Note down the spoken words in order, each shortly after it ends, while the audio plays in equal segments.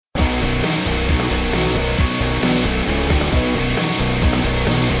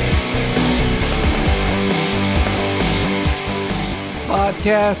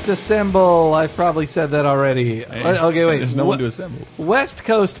Podcast Assemble. I've probably said that already. Okay, wait. There's no one to assemble. West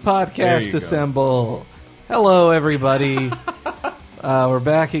Coast Podcast Assemble. Hello, everybody. We're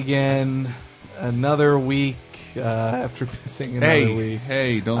back again. Another week after missing another week.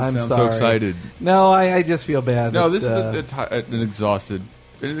 Hey, don't I'm sound sorry. so excited. No, I just feel bad. No, this is an exhausting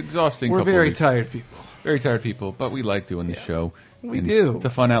We're couple very weeks. tired people. Very tired people, but we like doing the show. We And do. It's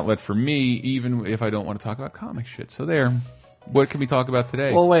a fun outlet for me, even if I don't want to talk about comic shit. So there. What can we talk about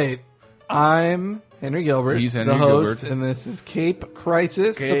today? Well, wait. I'm Henry Gilbert, He's Henry the host, Gilbert. and this is Cape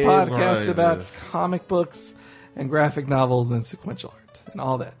Crisis, the Cape podcast Crisis. about comic books and graphic novels and sequential art and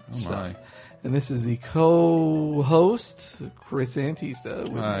all that Oh, stuff. my. And this is the co-host, Chris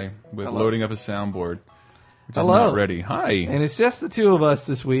Antista. Hi. With Hello. loading up a soundboard, which Hello. is not ready. Hi. And it's just the two of us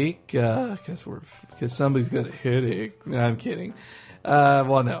this week because somebody's got a headache. No, I'm kidding.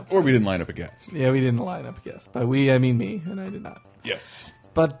 Well, no. Or we didn't line up a guest. Yeah, we didn't line up a guest. By we, I mean me, and I did not. Yes.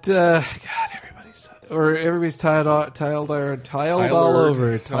 But God, everybody's tiled all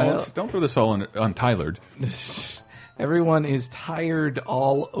over. Don't throw this all on Tyler. Everyone is tired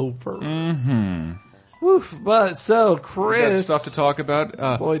all over. Mm-hmm. Woof. But so, Chris, We got stuff to talk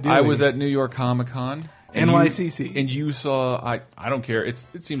about. Boy, do I we. was at New York Comic Con. NYCC. And you saw, I don't care, it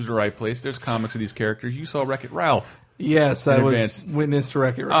seems the right place. There's comics of these characters. You saw Wreck-It Ralph. Yes, I was advance. witness to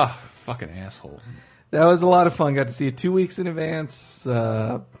Wreck-It Ralph. Ah, fucking asshole. That was a lot of fun. Got to see it 2 weeks in advance.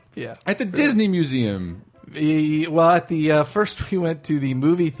 Yeah. At the Disney Museum. Well, at the first we went to the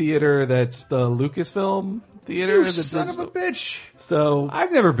movie theater. That's the Lucasfilm theater. You the son of a digital- bitch. So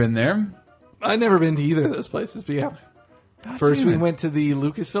I've never been there. I've never been to either of those places, but yeah. God First, damn we it. went to the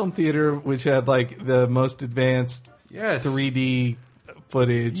Lucasfilm Theater, which had like the most advanced Yes. 3D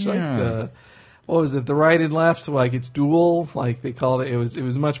footage. Yeah. Like what was it? The right and left, like it's dual, like they called it. It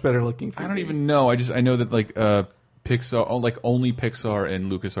was much better looking. 3D. I don't even know. I know that like Pixar, like only Pixar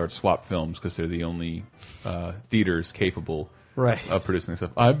and LucasArts swap films because they're the only theaters capable Right. of producing stuff.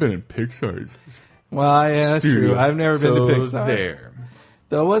 I've been in Pixar's. Well, yeah, that's studio. true. I've never been to Pixar. There.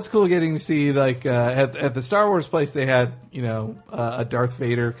 Though it was cool getting to see like at the Star Wars place they had a Darth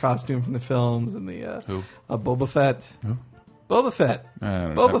Vader costume from the films and the Who? Boba Fett. Who? Boba Fett. I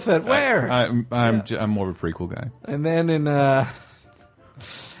don't know. Boba Fett. Where? I'm more of a prequel guy. And then and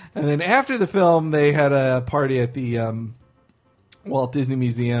then after the film, they had a party at the Walt Disney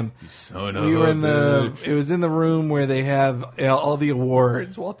Museum. Son We were in it was in the room where they have all the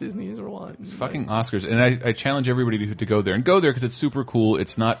awards Walt Disney has won. fucking Oscars, and I challenge everybody to go there and go there because it's super cool.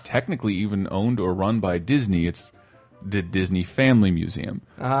 It's not technically even owned or run by Disney. It's the Disney Family Museum,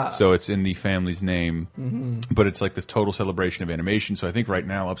 so it's in the family's name. But it's like this total celebration of animation. So I think right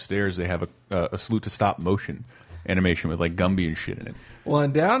now upstairs they have a salute to stop motion animation with like Gumby and shit in it. Well,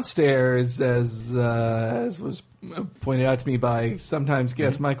 and downstairs, as was pointed out to me by sometimes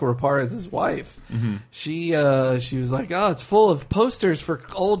guest Michael Raparez's wife, she was like, "Oh, it's full of posters for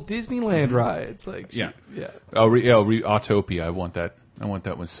old Disneyland rides." Like, Yeah. yeah. Autopia. I want that. I want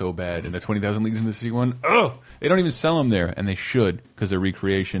that one so bad. And the 20,000 Leagues in the Sea one. Oh, they don't even sell them there, and they should because they're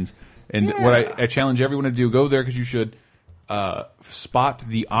recreations. And what I challenge everyone to do: go there because you should spot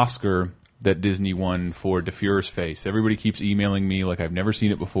the Oscar that Disney won for De Fuhrer's face. Everybody keeps emailing me like I've never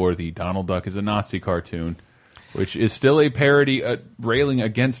seen it before. The Donald Duck is a Nazi cartoon, which is still a parody railing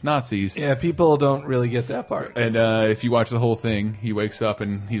against Nazis. Yeah, people don't really get that part. And if you watch the whole thing, he wakes up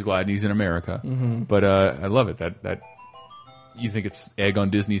and he's glad he's in America. But I love it. That you think it's egg on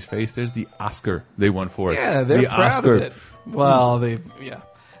Disney's face? There's the Oscar they won for it. Yeah, they're the proud Oscar. of it. Well,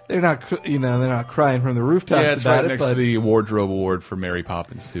 they're not they're not crying from the rooftops Yeah, it's about right it. next But to the wardrobe award for Mary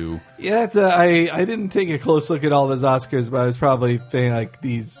Poppins too. yeah, it's I didn't take a close look at all those Oscars, but I was probably thinking like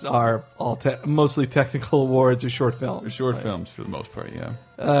these are all mostly technical awards or short films. Short films for the most part,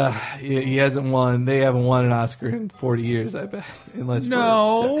 yeah. He hasn't won. They haven't won an Oscar in 40 years, I bet. Unless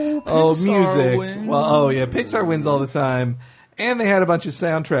No, oh, Pixar music. wins. Well, oh yeah, Pixar wins all the time, and they had a bunch of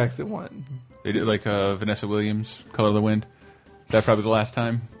soundtracks that won. They did like Vanessa Williams, "Color of the Wind." Is that probably the last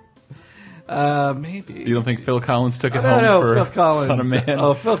time? Maybe. You don't think Phil Collins took it No, home no, for Phil Collins. Son of Man?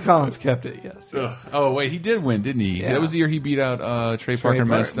 Oh, Phil Collins kept it. Yes. Ugh. Oh wait, he did win, didn't he? Yeah. That was the year he beat out Trey Parker and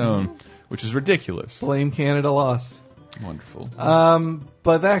Matt Parker. Stone, which is ridiculous. Blame Canada lost. Wonderful.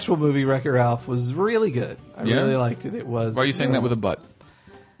 But the actual movie Wreck-It Ralph was really good. I Yeah? really liked it. It was. Why are you saying that with a butt?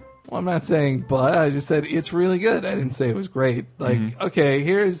 Well, I'm not saying, but I just said it's really good. I didn't say it was great. Like, okay,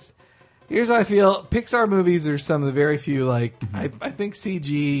 here's how I feel. Pixar movies are some of the very few. Like, I think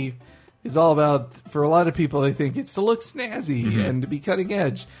CG is all about. For a lot of people, they think it's to look snazzy and to be cutting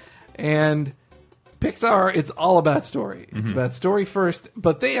edge. And Pixar, it's all about story. It's about story first,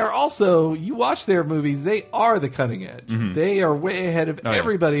 but they are also, you watch their movies, they are the cutting edge. They are way ahead of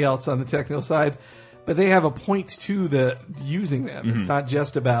everybody else on the technical side, but they have a point to the using them. It's not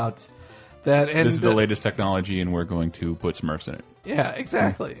just about that. And this is the latest technology, and we're going to put Smurfs in it. Yeah,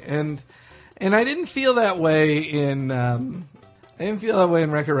 exactly. And I didn't feel that way in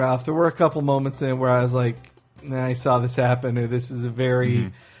Wreck-It Ralph. There were a couple moments in it where I was like, nah, I saw this happen, or this is a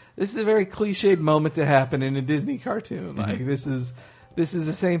very cliched moment to happen in a Disney cartoon. Like this is the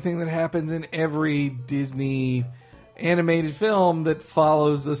same thing that happens in every Disney animated film that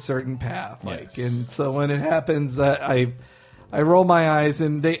follows a certain path. Like, and so when it happens, I roll my eyes,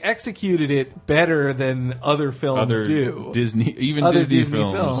 and they executed it better than other films do. Disney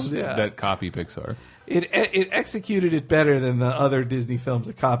films that copy Pixar. It executed it better than the other Disney films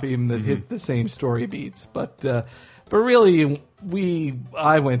that copy them that hit the same story beats. But really,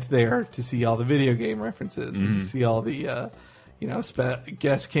 I went there to see all the video game references and to see all the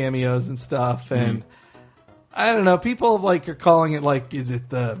guest cameos and stuff. And I don't know, people like are calling it like, is it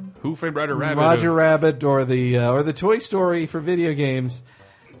the Who Framed Roger Rabbit? Roger Rabbit or the Toy Story for video games?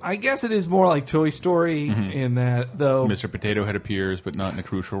 I guess it is more like Toy Story in that, though. Mr. Potato Head appears, but not in a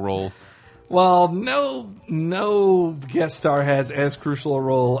crucial role. Well, no guest star has as crucial a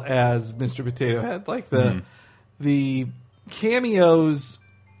role as Mr. Potato Head. Like the cameos,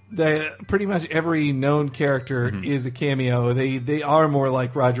 that pretty much every known character is a cameo. They are more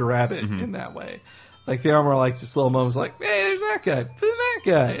like Roger Rabbit in that way. Like they are more like just little moments, like, hey, there's that guy, and that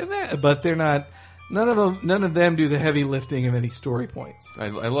guy, and that. But they're not. None of them do the heavy lifting of any story points.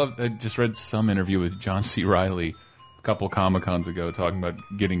 I just read some interview with John C. Reilly a couple Comic-Cons ago talking about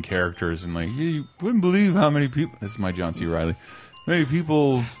getting characters, and like, you wouldn't believe how many people. This is my John C. Reilly. Many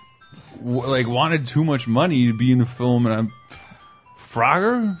people wanted too much money to be in the film, and I'm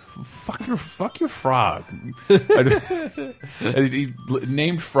Frogger. Fuck your frog. He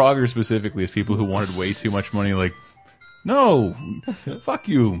named Frogger specifically as people who wanted way too much money. Like, no, fuck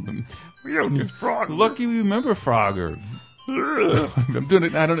you. We don't need Frogger. Lucky we remember Frogger. I'm doing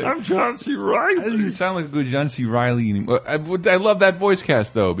it. I'm John C. Reilly. That doesn't even sound like a good John C. Reilly anymore. I love that voice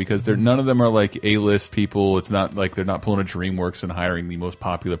cast though, because none of them are like A-list people. It's not like they're not pulling a DreamWorks and hiring the most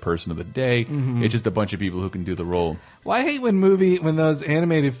popular person of the day. It's just a bunch of people who can do the role. Well, I hate when those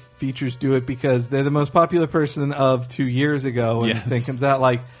animated features do it, because they're the most popular person of 2 years ago when the thing comes out.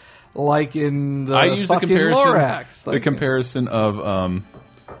 Like in the I use the comparison. Lorax. The comparison of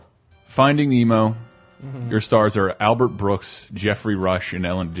Finding Nemo. Your stars are Albert Brooks, Jeffrey Rush, and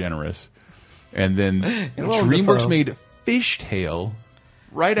Ellen DeGeneres. And then DreamWorks made Fishtail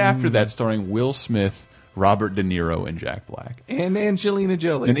right after that, starring Will Smith, Robert De Niro, and Jack Black. And Angelina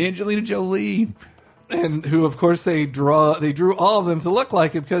Jolie. And who, of course, they drew all of them to look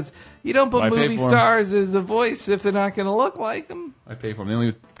like him, because you don't put movie stars as a voice if they're not going to look like them. I pay for them. The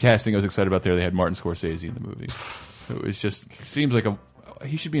only casting I was excited about there, they had Martin Scorsese in the movie. It was just, seems like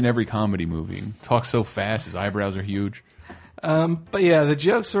he should be in every comedy movie. Talks so fast, his eyebrows are huge. But yeah, the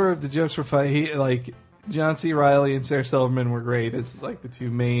jokes were funny. Like John C. Reilly and Sarah Silverman were great as like the two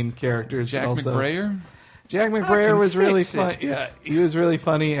main characters. Jack McBrayer was really funny. Yeah, he was really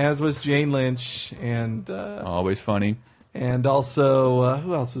funny, as was Jane Lynch, and always funny. And also,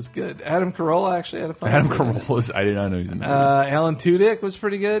 who else was good? Adam Carolla actually had a funny. Adam Carolla, I did not know he was in that. Alan Tudyk was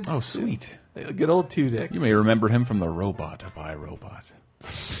pretty good. Oh, sweet. Good old Tudyk. You may remember him from The Robot of iRobot.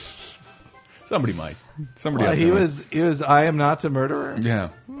 Somebody might. He was I Am Not a Murderer. Yeah.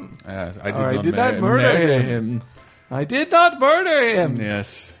 I did not murder him. I did not murder him.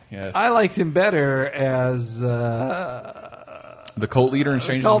 Yes. I liked him better as the cult leader in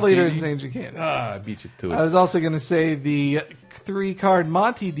Stranger Candy. I beat you to it. I was also going to say the 3-card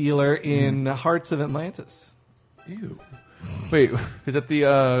Monty dealer in Hearts of Atlantis. Ew. Wait, is that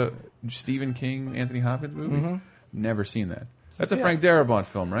the Stephen King, Anthony Hopkins movie? Never seen that. That's a Frank Darabont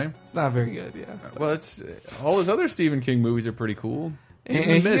film, right? It's not very good, yeah. Well, it's all his other Stephen King movies are pretty cool.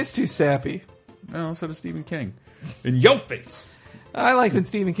 And he's too sappy. Well, so does Stephen King. In your face! I like when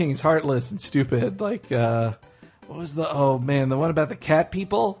Stephen King is heartless and stupid. Like, what was the one about the cat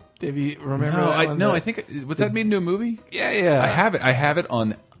people? Did you remember that one? I think, was that made into a movie? Yeah. I have it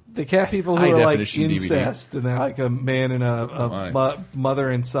on the cat people who are like incest, DVD. And they're like a man and a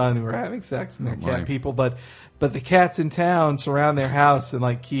mother and son who are having sex, and they're cat people, but the cats in town surround their house and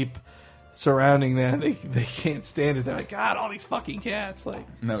like keep surrounding them. They can't stand it. They're like, God, all these fucking cats. Like,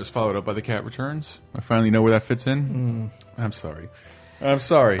 and that was followed up by The Cat Returns. I finally know where that fits in. I'm sorry. All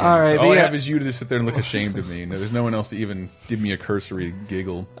right, all I have is you to sit there and look ashamed of me. There's no one else to even give me a cursory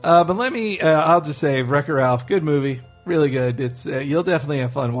giggle. But let me, I'll just say, Wreck-It Ralph, good movie. Really good. It's you'll definitely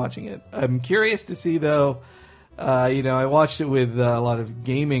have fun watching it. I'm curious to see though. I watched it with a lot of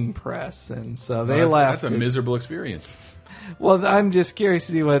gaming press, and so they laughed. That's a miserable experience. Well, I'm just curious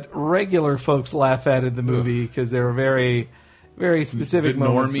to see what regular folks laugh at in the movie because there were very, very specific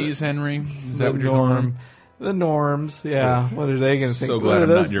moments. The normies, Henry? Is that what you're talking? The norms, yeah. What are they going to think? So glad I'm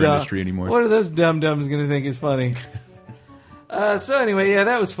not in your industry anymore. What are those dum-dums going to think is funny? So anyway, yeah,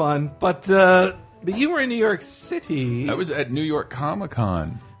 that was fun. But you were in New York City. I was at New York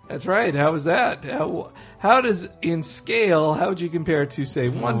Comic-Con. That's right. How was that? How does, in scale, how would you compare it to, say,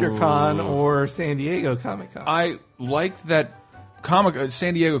 WonderCon or San Diego Comic-Con? I like that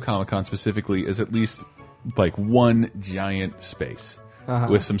San Diego Comic-Con specifically is at least like one giant space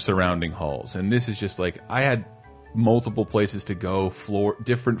with some surrounding halls. And this is just like, I had multiple places to go,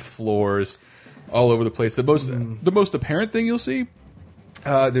 different floors, all over the place. The most apparent thing you'll see,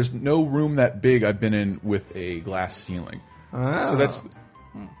 there's no room that big I've been in with a glass ceiling. So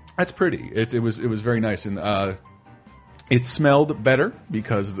that's pretty. It was very nice, and it smelled better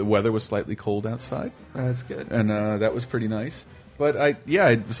because the weather was slightly cold outside. That's good, and that was pretty nice. But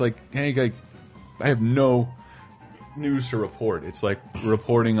it was like, hey, I have no news to report. It's like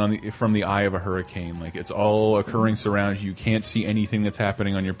reporting from the eye of a hurricane. Like it's all occurring surround you. You can't see anything that's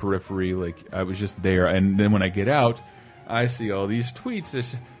happening on your periphery. Like I was just there, and then when I get out, I see all these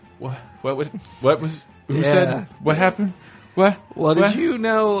tweets. What was who said what happened? What? Well, did you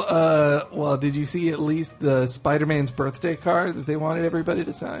know? Did you see at least the Spider-Man's birthday card that they wanted everybody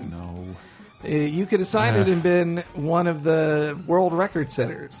to sign? No. You could have signed it and been one of the world record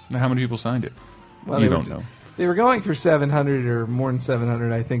setters. Now, how many people signed it? Well, you don't know. They were going for 700 or more than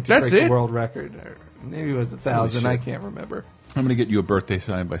 700, I think, to break the world record. Or maybe it was 1,000. I can't remember. I'm going to get you a birthday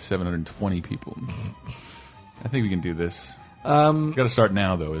signed by 720 people. I think we can do this. Got to start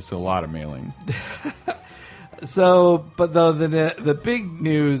now, though. It's a lot of mailing. So, but though the big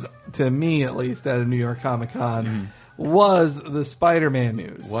news, to me at least, out of New York Comic Con was the Spider-Man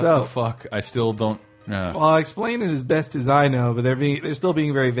news. What the fuck? I still don't. Well, I'll explain it as best as I know, but they're still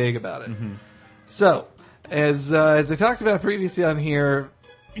being very vague about it. So, as I talked about previously on here,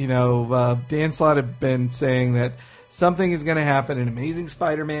 Dan Slott had been saying that something is going to happen in Amazing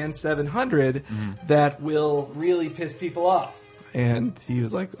Spider-Man 700 that will really piss people off. And he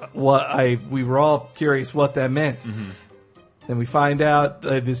was like, we were all curious what that meant. Then we find out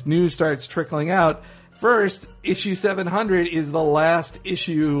this news starts trickling out. First, issue 700 is the last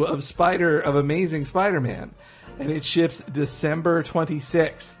issue of Amazing Spider-Man. And it ships December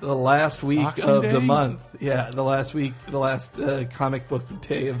 26th, the last week of the month. Yeah, the last comic book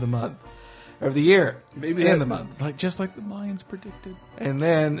day of the month. Of the year, maybe in the month, just like the Mayans predicted. And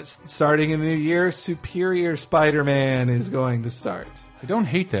then, starting in the new year, Superior Spider-Man is going to start. I don't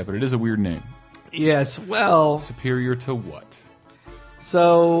hate that, but it is a weird name. Yes, well, superior to what?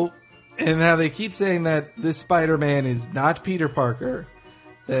 So, and now they keep saying that this Spider-Man is not Peter Parker.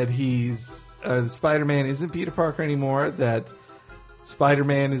 That the Spider-Man isn't Peter Parker anymore. That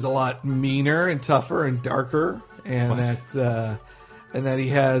Spider-Man is a lot meaner and tougher and darker, and that he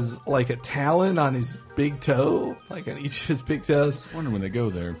has like a talon on his big toe, like on each of his big toes. I wonder when they go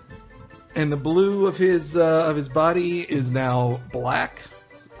there. And the blue of his body is now black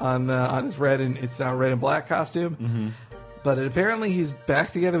on his red, and it's now red and black costume. But apparently he's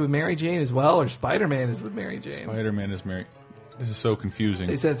back together with Mary Jane as well, or Spider-Man is with Mary Jane. Spider-Man is Mary. This is so confusing.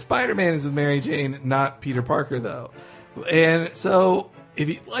 They said Spider-Man is with Mary Jane, not Peter Parker though. And so if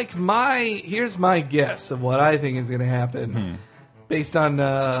you here's my guess of what I think is going to happen. Based on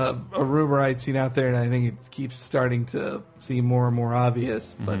a rumor I'd seen out there, and I think it keeps starting to seem more and more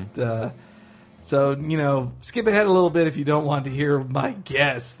obvious. But so skip ahead a little bit if you don't want to hear my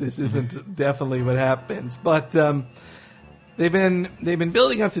guess. This isn't definitely what happens. But they've been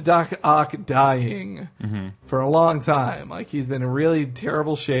building up to Doc Ock dying for a long time. Like he's been in really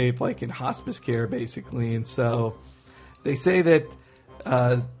terrible shape, like in hospice care basically. And so they say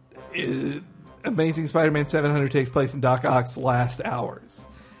that. Amazing Spider-Man 700 takes place in Doc Ock's last hours.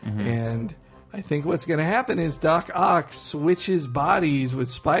 And I think what's going to happen is Doc Ock switches bodies with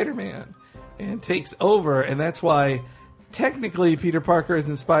Spider-Man and takes over, and that's why technically Peter Parker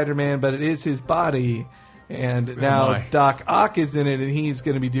isn't Spider-Man, but it is his body, and now Doc Ock is in it, and he's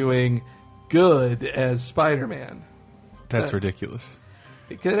going to be doing good as Spider-Man. That's ridiculous.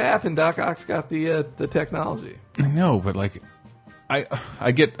 It could happen. Doc Ock's got the technology. I know, but like...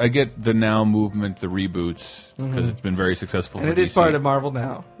 I get the Now movement, the reboots, because it's been very successful. And it is part of Marvel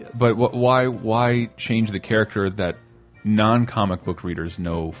Now. Yes. But why change the character that non-comic book readers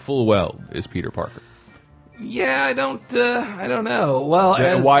know full well is Peter Parker? Yeah, I don't know.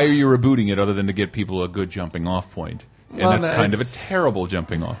 Well, Why are you rebooting it other than to get people a good jumping off point? And Well, that's kind of a terrible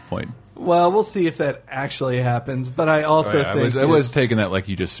jumping off point. Well, we'll see if that actually happens. But I also think I was taking that like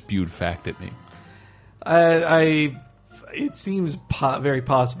you just spewed fact at me. It seems very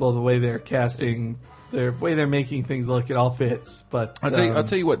possible the way they're casting, the way they're making things look. It all fits. But I'll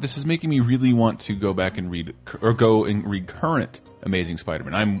tell you what. This is making me really want to go back and read current Amazing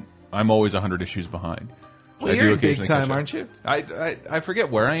Spider-Man. I'm always 100 issues behind. Well, you're in big time, aren't you? I forget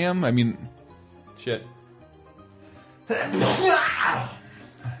where I am. I mean, shit. That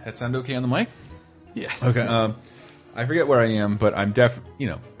sound okay on the mic? Yes. Okay. I forget where I am, but I'm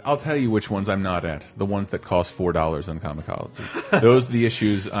I'll tell you which ones I'm not at. The ones that cost $4 on Comixology. Those are the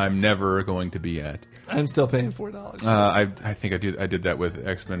issues I'm never going to be at. I'm still paying $4. I think I did that with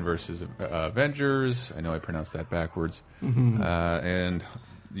X-Men versus Avengers. I know I pronounced that backwards. And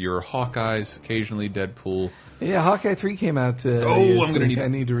your Hawkeyes, occasionally Deadpool. Yeah, Hawkeye 3 came out. I'm going to need it. I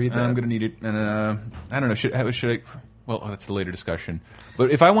need to read that. I'm going to need it. And I don't know. Should I? Well, that's a later discussion. But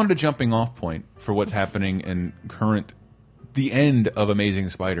if I wanted a jumping off point for what's happening in the end of Amazing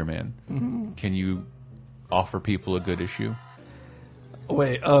Spider-Man, can you offer people a good issue?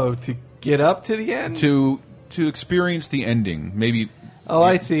 Wait, to get up to the end? To experience the ending, maybe. Oh,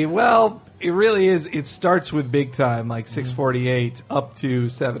 I see. Well, it really is. It starts with big time, like 648 up to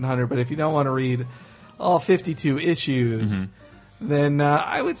 700. But if you don't want to read all 52 issues, then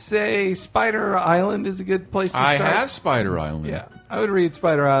I would say Spider Island is a good place to start. I have Spider Island. Yeah, I would read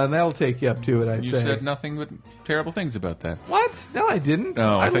Spider Island. That'll take you up to it, I'd say. You said nothing but terrible things about that. What? No, I didn't.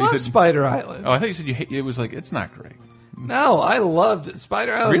 Oh, I love Spider Island. Oh, I thought you said it was like, it's not great. No, I loved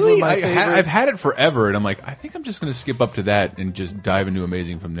Spider Island. Really? Was one of my favorite. I've had it forever, and I'm like, I think I'm just going to skip up to that and just dive into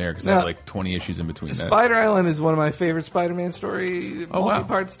Amazing from there, because I have like 20 issues in between that. Spider Island is one of my favorite Spider-Man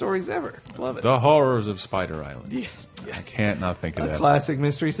multi-part stories ever. Love it. The Horrors of Spider Island. Yeah. Yes. I can't not think of that. Classic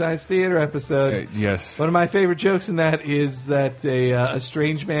Mystery Science Theater episode. Yes. One of my favorite jokes in that is that a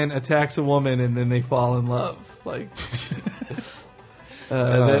strange man attacks a woman and then they fall in love. Like,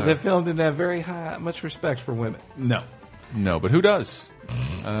 the film didn't have very much respect for women. No, but who does?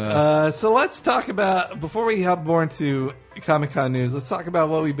 So let's talk about, before we hop more into Comic-Con news, let's talk about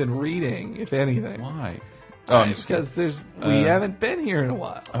what we've been reading, if anything. Why? Because we haven't been here in a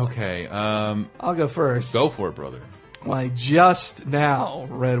while. Okay. I'll go first. Go for it, brother. Well, I just now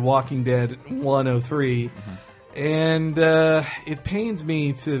read Walking Dead 103, and it pains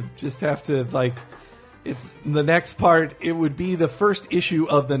me to just have to, like, it's the next part. It would be the first issue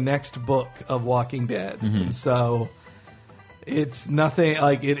of the next book of Walking Dead. And so it's nothing,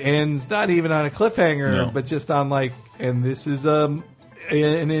 like, it ends not even on a cliffhanger, but just on, like, and this is an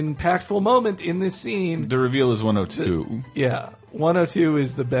impactful moment in this scene. The reveal is 102. 102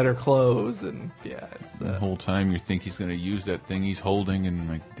 is the better close, and it's the whole time you think he's going to use that thing he's holding, and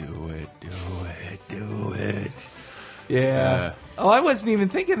like, do it. Yeah. I wasn't even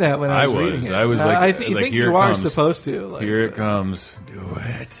thinking that when I was reading it. I was like, I think you are supposed to. Like, here it comes. Do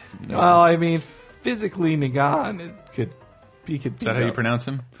it. No. Well, I mean, physically, Nagan, he could. Is that how you pronounce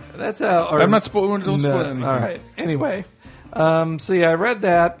him? That's how. I'm not spoiling. Don't spoil anything. All right. Anyway, so yeah, I read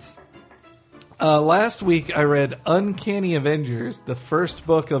that. Last week, I read Uncanny Avengers, the first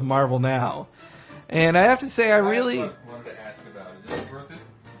book of Marvel Now, and I have to say, I really wanted to ask about. Is it worth it?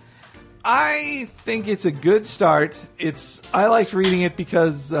 I think it's a good start. I liked reading it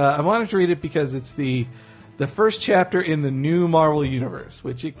because I wanted to read it because it's the first chapter in the new Marvel universe,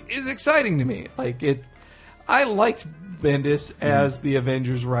 which is exciting to me. Like I liked Bendis as the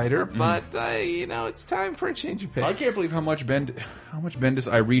Avengers writer, but it's time for a change of pace. I can't believe how much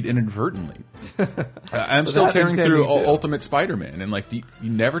Bendis I read inadvertently. I'm still tearing through Ultimate Spider-Man, and like, you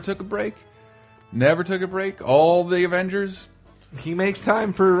never took a break. Never took a break. All the Avengers. He makes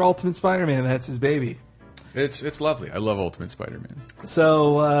time for Ultimate Spider-Man. That's his baby. It's lovely. I love Ultimate Spider-Man.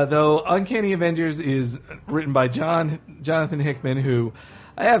 So, though Uncanny Avengers is written by Jonathan Hickman, who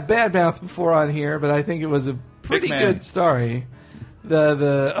I have badmouthed before on here, but I think it was a pretty good story.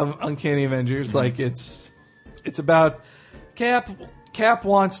 The Uncanny Avengers, like it's about Cap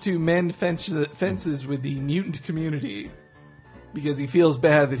wants to mend fences with the mutant community because he feels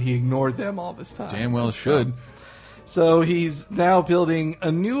bad that he ignored them all this time. Damn well should. So he's now building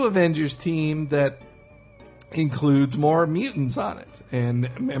a new Avengers team that includes more mutants on it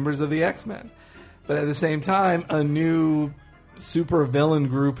and members of the X-Men. But at the same time, a new super villain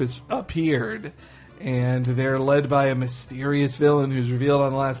group has appeared, and they're led by a mysterious villain who's revealed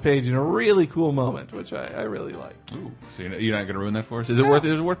on the last page in a really cool moment, which I really like. Ooh, so you're not going to ruin that for us? Is it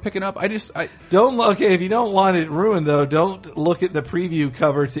worth picking up? Don't look. Okay, if you don't want it ruined, though, don't look at the preview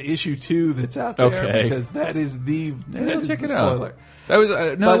cover to issue 2 that's out there, because that is the spoiler.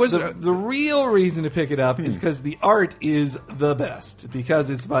 The real reason to pick it up is because the art is the best, because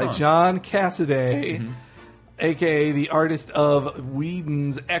it's by John Cassaday. A.k.a. the artist of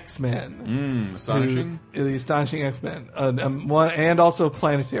Whedon's X-Men. Astonishing. The Astonishing X-Men. And also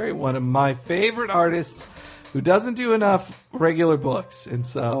Planetary. One of my favorite artists who doesn't do enough regular books. And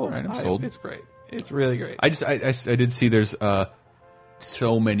so it's great. It's really great. I did see there's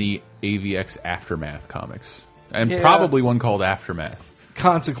so many AVX Aftermath comics. And probably one called Aftermath.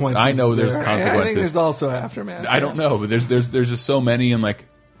 Consequences. I know there's consequences. I think there's also Aftermath. I don't know, but there's just so many, and like,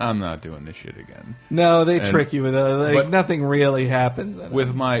 I'm not doing this shit again. No, they trick you with it. Nothing really happens.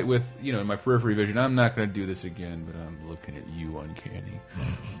 In my periphery vision, I'm not going to do this again. But I'm looking at you, Uncanny.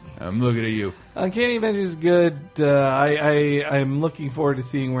 I'm looking at you. Uncanny Avengers is good. I'm looking forward to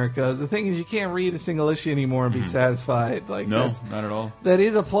seeing where it goes. The thing is, you can't read a single issue anymore and be satisfied. No, not at all. That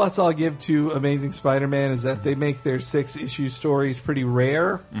is a plus I'll give to Amazing Spider-Man, is that they make their 6-issue stories pretty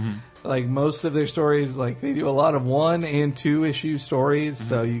rare. Like most of their stories, like they do a lot of 1- and 2-issue stories,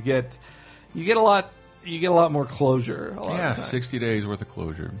 so you get a lot more closure. 60 days worth of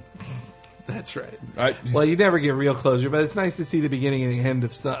closure. That's right. Well, you never get real closure, but it's nice to see the beginning and the end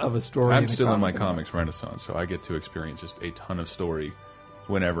of a story. I'm still in my comics renaissance, so I get to experience just a ton of story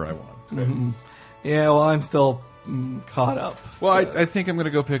whenever I want. Yeah, well, I'm still caught up. Well, I think I'm going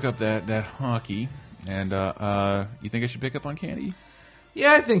to go pick up that hockey, and you think I should pick up Uncanny?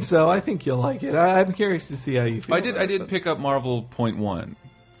 Yeah, I think so. I think you'll like it. I'm curious to see how you feel. I did pick up Marvel .1.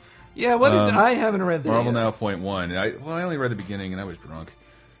 Yeah, I haven't read that Marvel yet. Now .1. I only read the beginning and I was drunk.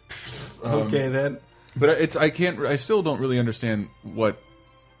 Okay then. But I still don't really understand what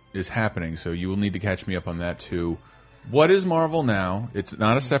is happening, so you will need to catch me up on that too. What is Marvel Now? It's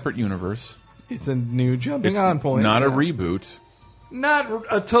not a separate universe. It's a new jumping on point. Not a reboot. Not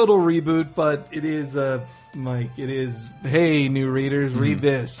a total reboot, but it is Mike, it is, hey, new readers, read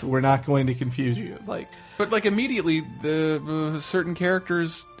this. We're not going to confuse you. But immediately, the certain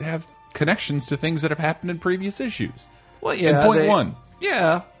characters have connections to things that have happened in previous issues. Well, yeah. In .1.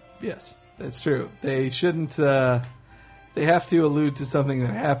 Yeah, yes, that's true. They shouldn't, they have to allude to something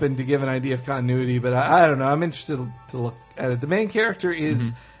that happened to give an idea of continuity, but I don't know. I'm interested to look at it. The main character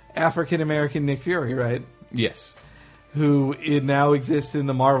is African-American Nick Fury, right? Yes. Who it now exists in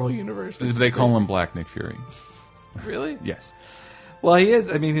the Marvel Universe. They call him Black Nick Fury. Really? Yes. Well, he is.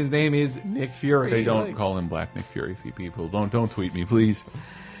 I mean, his name is Nick Fury. They don't call him Black Nick Fury, people. Don't tweet me, please.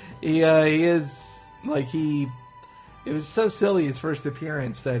 He is, it was so silly, his first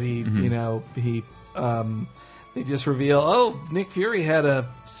appearance, that they just reveal, Nick Fury had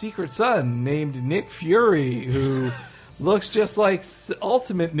a secret son named Nick Fury, who looks just like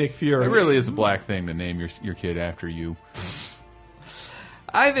Ultimate Nick Fury. It really is a black thing to name your kid after you.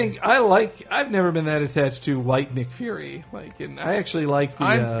 I've never been that attached to white Nick Fury. And I actually like the.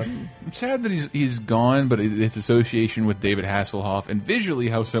 I'm sad that he's gone, but his association with David Hasselhoff and visually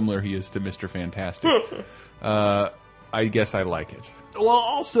how similar he is to Mr. Fantastic. I guess I like it. Well,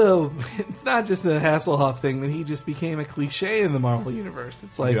 also, it's not just a Hasselhoff thing that he just became a cliche in the Marvel Universe.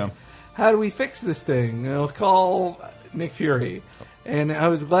 It's like, how do we fix this thing? Call Nick Fury. And I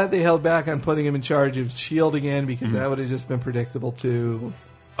was glad they held back on putting him in charge of S.H.I.E.L.D. again, because that would have just been predictable too.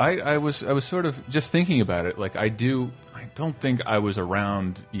 I was sort of just thinking about it. I don't think I was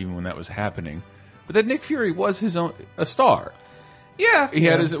around even when that was happening, but that Nick Fury was a star. Yeah, he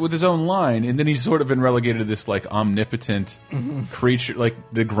had his own line, and then he's sort of been relegated to this omnipotent creature, like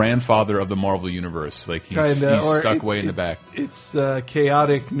the grandfather of the Marvel universe. He's stuck way in the back. It's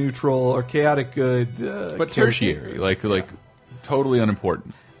chaotic neutral or chaotic good, but tertiary, like totally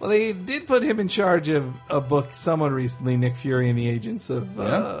unimportant. Well, they did put him in charge of a book somewhat recently, Nick Fury and the Agents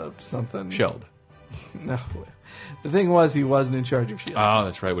of something. S.H.I.E.L.D. No, the thing was he wasn't in charge of S.H.I.E.L.D. Oh,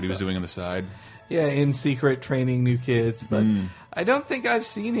 that's right. What he was doing on the side. Yeah, in secret, training new kids. But I don't think I've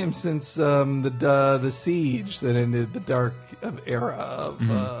seen him since the siege that ended the dark era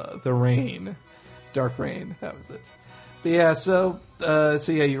of the Reign. Dark Reign, that was it. But yeah, so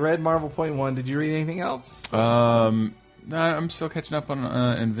you read Marvel .1. Did you read anything else? No, I'm still catching up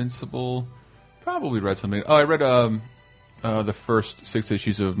on Invincible. Probably read something. Oh, I read the first 6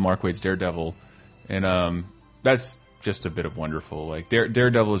 issues of Mark Waid's Daredevil, and that's just a bit of wonderful.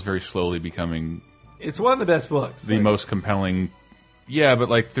 Daredevil is very slowly becoming. It's one of the best books. The most compelling. Yeah,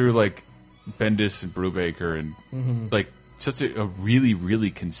 but through Bendis and Brubaker and such a really,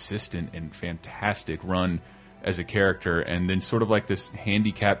 really consistent and fantastic run as a character, and then sort of like this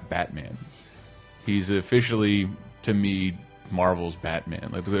handicapped Batman. He's officially, to me, Marvel's Batman,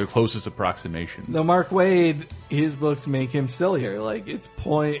 like the closest approximation. No, Mark Waid, his books make him sillier. Like it's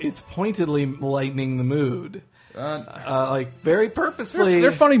pointedly lightening the mood. Like very purposefully.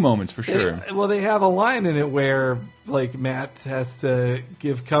 They're funny moments for sure. They have a line in it where like Matt has to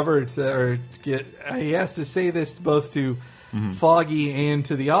give cover to, he has to say this both to Foggy and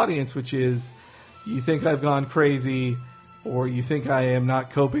to the audience, which is, you think I've gone crazy, or you think I am not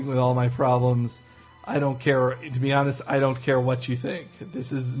coping with all my problems. I don't care. To be honest, I don't care what you think.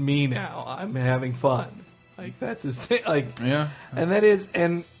 This is me now. I'm having fun. Like that's his thing. Like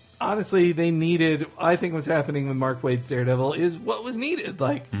and honestly, they needed. I think what's happening with Mark Waid's Daredevil is what was needed.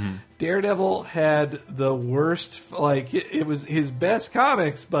 Like Daredevil had the worst. Like it was his best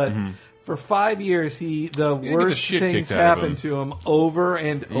comics, but for 5 years, the worst things happened to him over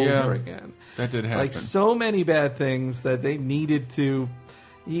and over again. That did happen. Like so many bad things that they needed to.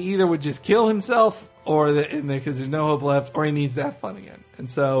 He either would just kill himself, or because there's no hope left, or he needs to have fun again. And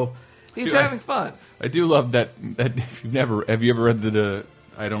so he's having fun. I do love that. If have you ever read the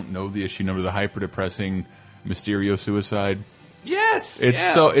I don't know the issue number, the hyper depressing Mysterio suicide? Yes,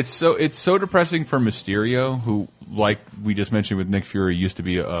 it's so depressing for Mysterio, who, like we just mentioned with Nick Fury, used to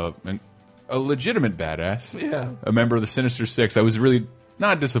be a legitimate badass, a member of the Sinister Six. I was really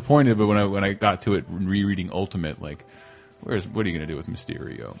not disappointed, but when I got to it rereading Ultimate, like, what are you going to do with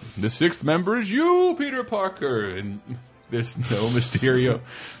Mysterio? The sixth member is you, Peter Parker, and there's no Mysterio.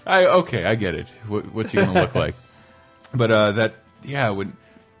 I get it. What's he going to look like? But when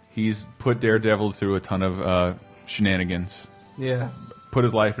he's put Daredevil through a ton of shenanigans, put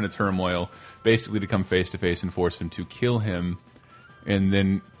his life into turmoil, basically to come face to face and force him to kill him, and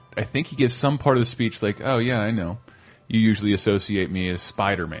then I think he gives some part of the speech like, "Oh yeah, I know. You usually associate me as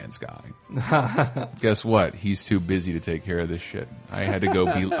Spider-Man's guy. Guess what? He's too busy to take care of this shit. I had to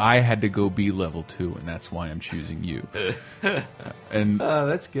go be level 2, and that's why I'm choosing you." And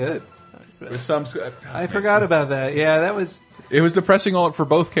that's good. I forgot about that. Yeah, that was. It was depressing for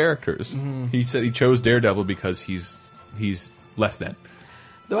both characters. He said he chose Daredevil because he's less than.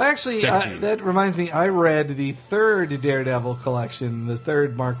 Though actually, that reminds me, I read the third Daredevil collection, the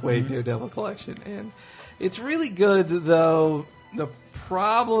third Mark Waid Daredevil collection, and it's really good, though the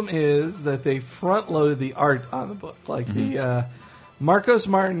problem is that they front-loaded the art on the book. Like the Marcos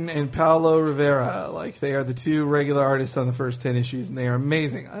Martin and Paulo Rivera, like they are the two regular artists on the first 10 issues, and they are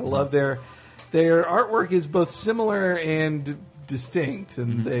amazing. I love their artwork is both similar and distinct,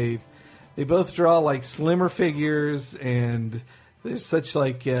 and they both draw like slimmer figures, and there's such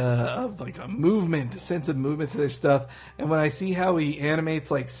like a movement, a sense of movement to their stuff. And when I see how he animates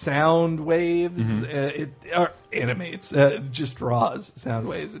like sound waves, just draws sound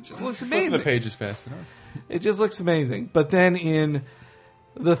waves. It just looks amazing. The page is fast enough. It just looks amazing. But then in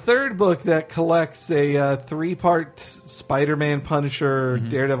the third book that collects a 3-part Spider-Man, Punisher,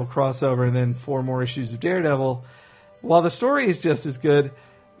 Daredevil crossover, and then 4 more issues of Daredevil, while the story is just as good,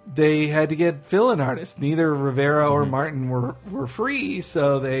 they had to get fill-in artists. Neither Rivera or Martin were free,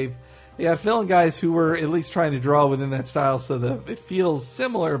 so they got fill-in guys who were at least trying to draw within that style, so that it feels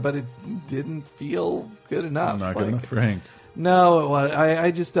similar, but it didn't feel good enough. Not good enough, Frank. No, it was.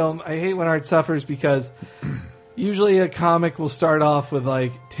 I just don't. I hate when art suffers because usually a comic will start off with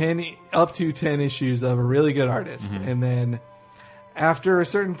like 10 up to 10 issues of a really good artist, and then after a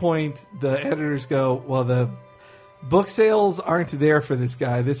certain point, the editors go, "Well, the book sales aren't there for this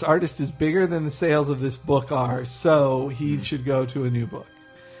guy. This artist is bigger than the sales of this book are, so he should go to a new book."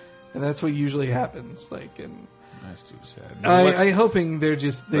 And that's what usually happens. Like, and that's too sad. I'm hoping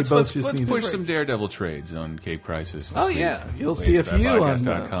let's push some Daredevil trades on Cape Crisis. Oh yeah, you'll see a few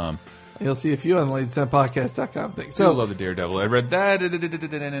on. You'll see a few on LadyTimePodcast.com thing. So I love the Daredevil. I read that.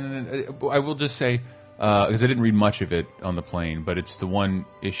 I will just say, because I didn't read much of it on the plane, but it's the one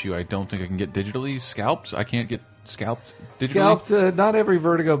issue I don't think I can get digitally. Scalped. I can't get scalped digitally. Scalped. Not every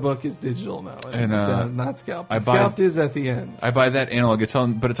Vertigo book is digital now. And not scalped. Scalped is at the end. I buy that analog.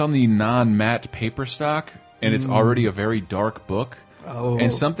 But it's on the non-matte paper stock, and it's already a very dark book. Oh.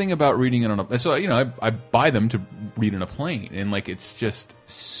 And something about reading it on a... So, I buy them to read in a plane, and like it's just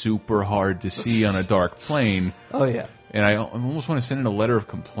super hard to see on a dark plane. Oh, yeah. And I almost want to send in a letter of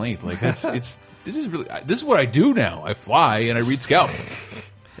complaint. Like, this is what I do now. I fly, and I read Scalp.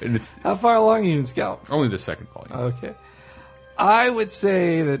 And it's how far along are you in Scalp? Only the second volume. Okay. I would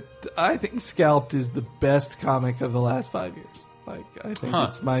say that I think Scalped is the best comic of the last 5 years. Like, I think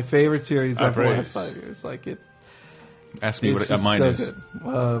it's my favorite series of the last 5 years. Like, it... Ask me what mine so is. Good.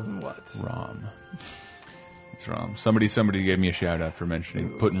 What? ROM. It's Rom. Somebody gave me a shout out for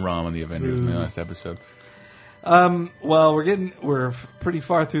putting Rom on the Avengers in the last episode. Well, we're pretty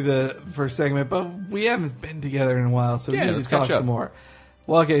far through the first segment, but we haven't been together in a while, so we need to talk some more.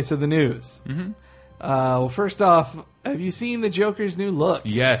 Well, okay, so the news. Well, first off, have you seen the Joker's new look?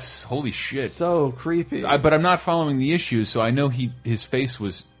 Yes. Holy shit. So creepy. But I'm not following the issues, so I know his face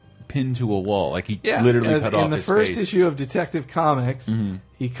was pinned to a wall. Like, he literally cut off his face. In the first issue of Detective Comics,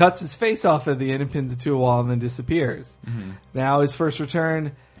 he cuts his face off at the end and pins it to a wall and then disappears. Now his first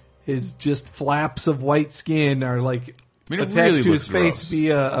return, his just flaps of white skin are like attached really to his face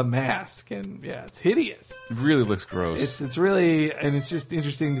via a mask, and it's hideous. It really looks gross. It's really, and it's just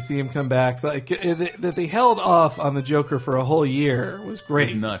interesting to see him come back. Like that they held off on the Joker for a whole year was great.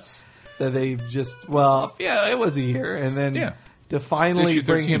 It's nuts. That they just it was a year, and then to finally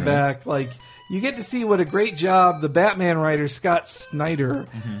bring him back, like. You get to see what a great job the Batman writer Scott Snyder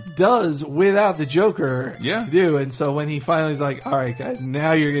does without the Joker to do. And so when he finally is like, all right, guys,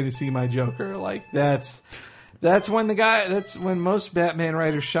 now you're going to see my Joker. Like, that's when most Batman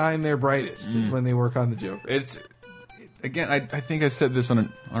writers shine their brightest, is when they work on the Joker. Again, I think I said this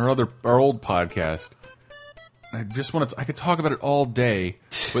on our old podcast. I just want to, I could talk about it all day.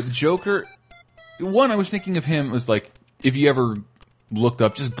 But the Joker, I was thinking of him as like, if you ever looked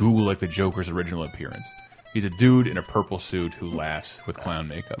up, just Google like the Joker's original appearance. He's a dude in a purple suit who laughs with clown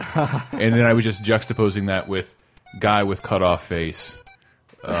makeup. And then I was just juxtaposing that with guy with cut off face,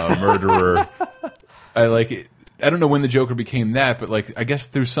 murderer. I like it. I don't know when the Joker became that, but like I guess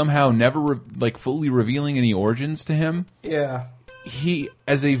through somehow never fully revealing any origins to him. Yeah. He,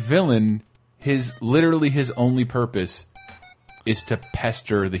 as a villain, literally his only purpose is to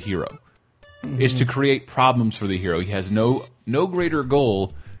pester the hero. Is to create problems for the hero. He has no greater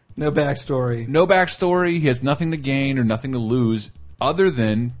goal. No backstory. No backstory. He has nothing to gain or nothing to lose other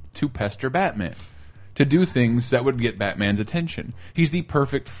than to pester Batman. To do things that would get Batman's attention. He's the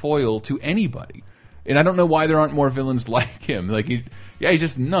perfect foil to anybody. And I don't know why there aren't more villains like him. Like he's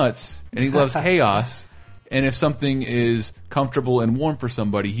just nuts and he loves chaos. And if something is comfortable and warm for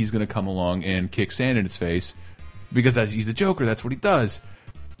somebody, he's going to come along and kick sand in its face because he's the Joker. That's what he does.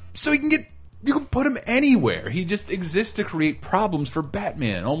 So you can put him anywhere. He just exists to create problems for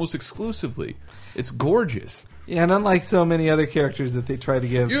Batman, almost exclusively. It's gorgeous. Yeah, and unlike so many other characters that they try to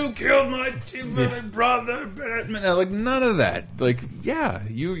give... You killed my brother, Batman. Like, none of that. Like,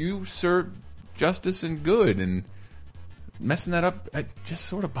 you serve justice and good, and messing that up it just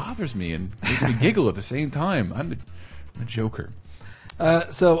sort of bothers me and makes me giggle at the same time. I'm a Joker.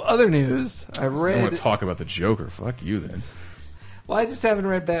 So, other news. I read... I want to talk about the Joker. Fuck you, then. Well, I just haven't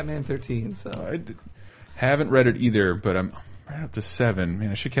read Batman 13, so... I haven't read it either, but I'm right up to 7. Man,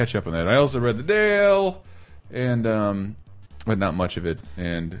 I should catch up on that. I also read The Dale, and but not much of it.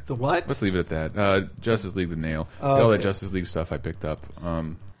 And the what? Let's leave it at that. Justice League: The Nail. All that Justice League stuff I picked up a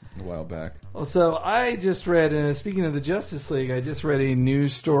while back. Well, so I just read, speaking of the Justice League, I just read a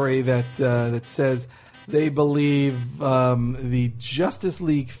news story that says they believe the Justice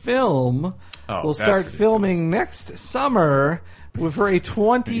League film will start filming next summer for a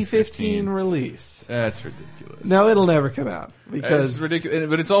 2015 release. That's ridiculous. No, it'll never come out because it's ridiculous.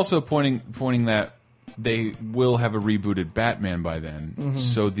 But it's also pointing that they will have a rebooted Batman by then,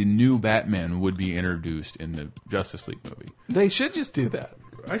 so the new Batman would be introduced in the Justice League movie. They should just do that.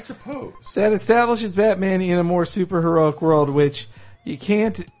 I suppose that establishes Batman in a more superheroic world, which you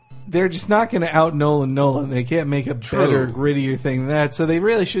can't. They're just not going to out Nolan. They can't make a better, grittier thing than that. So they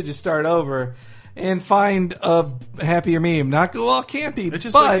really should just start over. And find a happier medium. Not go all campy, it's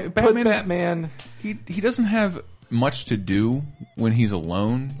just but like Batman... He doesn't have much to do when he's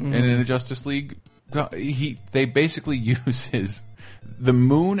alone and in a Justice League. They basically use the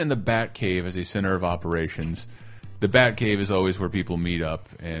moon and the Batcave as a center of operations. The Batcave is always where people meet up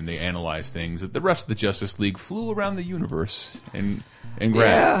and they analyze things. The rest of the Justice League flew around the universe and grabbed.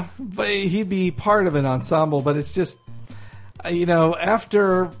 Yeah, but he'd be part of an ensemble, but it's just...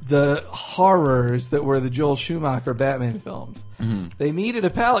 after the horrors that were the Joel Schumacher Batman films, they needed a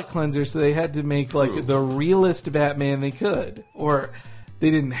palate cleanser, so they had to make the realest Batman they could. Or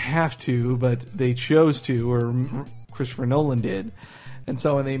they didn't have to, but they chose to, or Christopher Nolan did. And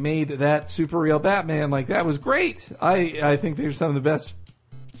so when they made that super real Batman, that was great. I think they're some of the best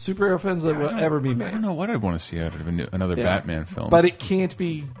superhero films that will ever be made. I don't know what I'd want to see out of another Batman film. But it can't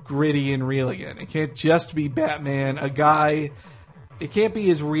be gritty and real again. It can't just be Batman, a guy. It can't be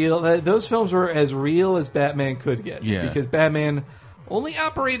as real. Those films were as real as Batman could get. Yeah. Because Batman only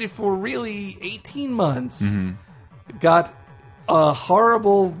operated for really 18 months. Got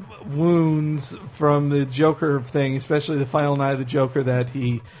horrible wounds from the Joker thing, especially the final night of the Joker that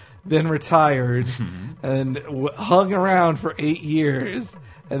he then retired, and hung around for 8 years,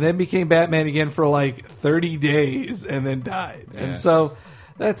 and then became Batman again for like 30 days, and then died. Yes. And so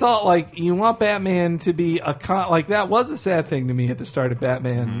that's all. Like, you want Batman to be like that was a sad thing to me at the start of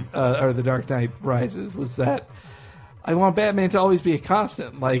Batman or The Dark Knight Rises, was that I want Batman to always be a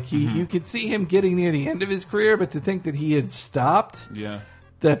constant. Like, you could see him getting near the end of his career, but to think that he had stopped,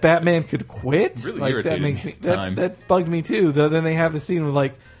 that Batman could quit, really like, irritated me at the time. That bugged me too. Though then they have the scene with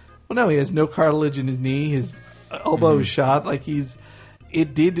like, well, no, he has no cartilage in his knee, his elbow is shot. Like,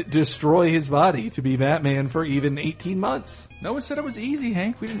 it did destroy his body to be Batman for even 18 months. No one said it was easy,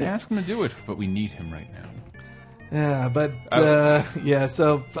 Hank. We didn't ask him to do it, but we need him right now. Yeah, but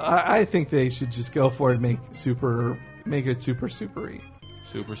so I think they should just go for it and make it super supery.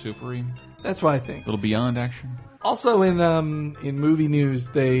 Super supery. That's what I think. A little beyond action. Also in movie news,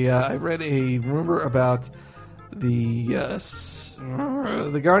 I read a rumor about the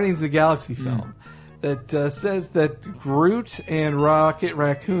Guardians of the Galaxy film that says that Groot and Rocket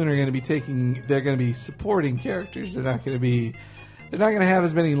Raccoon are going to be supporting characters. They're not going to have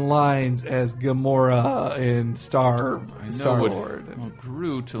as many lines as Gamora and Star Lord. Well,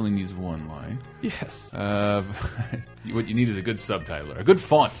 Groot only needs one line. Yes. What you need is a good subtitler, a good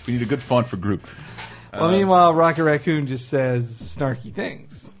font. We need a good font for Groot. Well, meanwhile, Rocket Raccoon just says snarky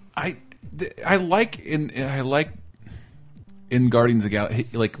things. I like in Guardians of the Galaxy,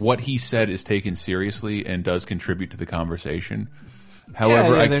 like, what he said is taken seriously and does contribute to the conversation.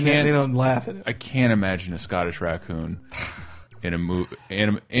 However, they don't laugh at it. I can't imagine a Scottish raccoon in a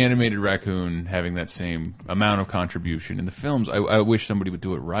animated raccoon having that same amount of contribution in the films. I wish somebody would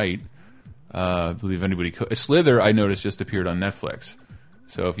do it right. I believe anybody could. Slither, I noticed, just appeared on Netflix.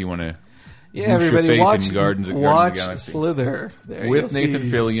 So if you want to, everybody watch Guardians of the Galaxy Slither with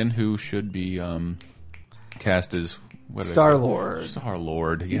Nathan Fillion, who should be cast as Star-Lord.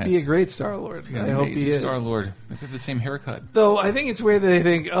 Star-Lord, yes. He'd be a great Star-Lord. I hope he is. Star-Lord. They have the same haircut. Though I think it's weird that they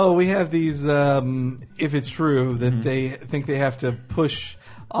think, we have these, if it's true, that they think they have to push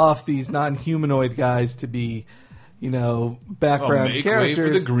off these non-humanoid guys to be, background make characters.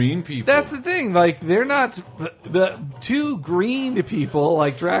 Way for the green people. That's the thing. Like, they're not, the two green people,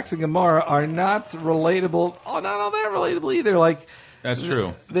 like Drax and Gamora, are not relatable. Oh, not all that relatable either. Like, that's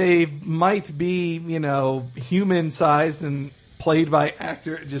true. They might be, human-sized and played by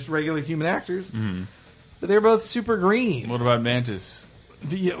just regular human actors, but they're both super green. What about Mantis?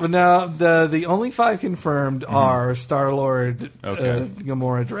 The only 5 confirmed are Star-Lord,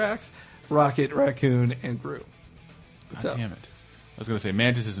 Gamora, Drax, Rocket, Raccoon, and Groot. God damn it! I was going to say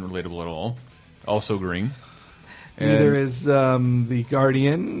Mantis isn't relatable at all. Also green. Neither is the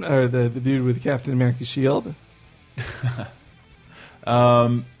Guardian or the dude with Captain America's shield. Yeah,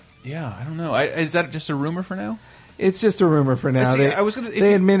 I don't know. Is that just a rumor for now? It's just a rumor for now. See,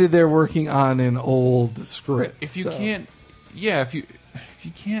 they admitted they're working on an old script. If you can't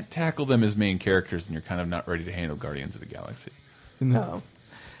tackle them as main characters, then you're kind of not ready to handle Guardians of the Galaxy. No.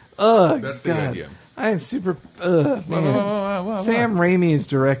 That's the idea. I am super. Man. Sam Raimi is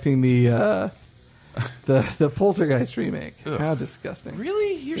directing the Poltergeist remake. Ugh. How disgusting!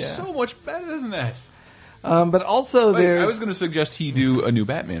 Really? You're so much better than that. But also, I was going to suggest he do a new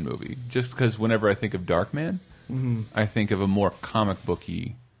Batman movie, just because whenever I think of Darkman, I think of a more comic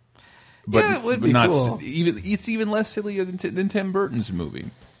booky. But, it would but be not cool. It's even less silly than Tim Burton's movie.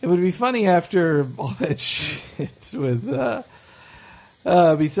 It would be funny after all that shit with.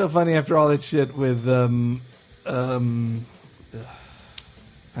 It'd be so funny after all that shit with. I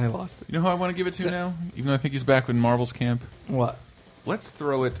lost it. You know who I want to give it to now? Even though I think he's back in Marvel's camp. What? Let's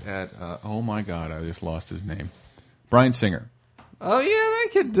throw it at. Oh my God! I just lost his name. Bryan Singer. Oh yeah, that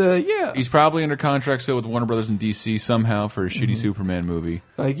could. Yeah. He's probably under contract still with Warner Brothers in DC somehow for a shitty Superman movie.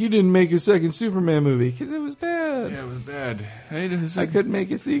 Like, you didn't make a second Superman movie because it was bad. Yeah, it was bad. I couldn't make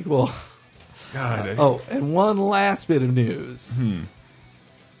a sequel. God. And one last bit of news.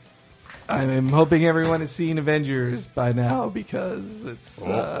 I'm hoping everyone has seen Avengers by now because it's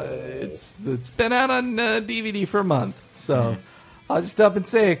been out on DVD for a month. So I'll just up and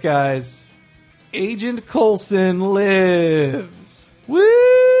say it, guys. Agent Coulson lives.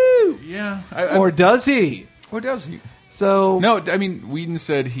 Woo! Yeah. Or does he? Or does he? So no, I mean, Whedon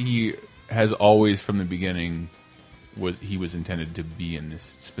said he has always, from the beginning, he was intended to be in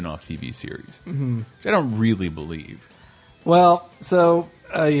this spin-off TV series, which I don't really believe. Well, so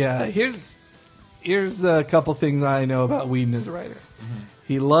here's a couple things I know about Whedon as a writer.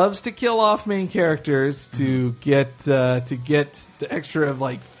 He loves to kill off main characters to get the extra of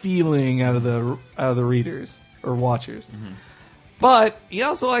like feeling out of the readers or watchers. But he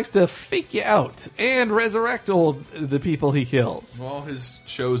also likes to fake you out and resurrect the people he kills. Well, his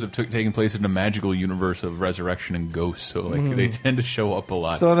shows have taken place in a magical universe of resurrection and ghosts, so they tend to show up a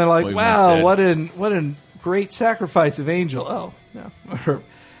lot. So they're like, wow, what a great sacrifice of Angel. Oh, no.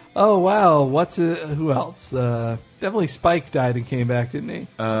 Oh, wow, who else? Definitely Spike died and came back, didn't he?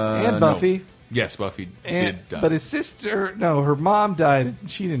 And Buffy. No. Yes, Buffy did die. But his sister, her mom died and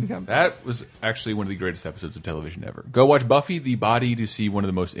she didn't come back. That was actually one of the greatest episodes of television ever. Go watch Buffy the Body to see one of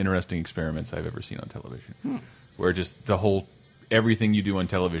the most interesting experiments I've ever seen on television. Where just everything you do on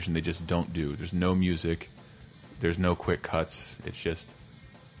television, they just don't do. There's no music. There's no quick cuts. It's just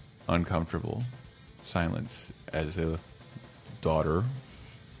uncomfortable silence as a daughter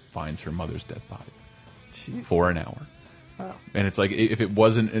finds her mother's dead body. Jeez. For an hour. Wow. And it's like, if it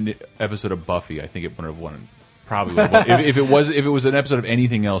wasn't an episode of Buffy, I think it would have won. Probably would have won. if it was an episode of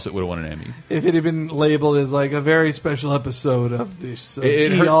anything else, it would have won an Emmy. If it had been labeled as like a very special episode of this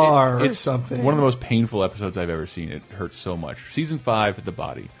or something. One of the most painful episodes I've ever seen. It hurts so much. Season 5, The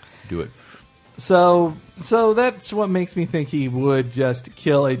Body. Do it. So that's what makes me think he would just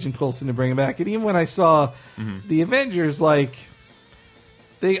kill Agent Coulson to bring him back. And even when I saw the Avengers, like,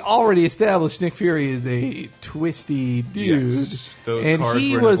 they already established Nick Fury is a twisty dude. Yes, those cards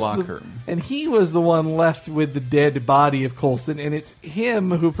were in his locker. And he was the one left with the dead body of Coulson, and it's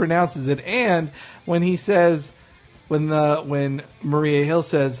him who pronounces it. And when he says, when Maria Hill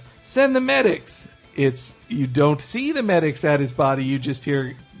says, "Send the medics," you don't see the medics at his body. You just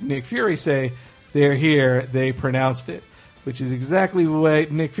hear Nick Fury say, "They're here." They pronounced it, which is exactly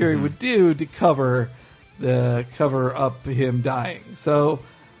what Nick Fury would do to cover up him dying. So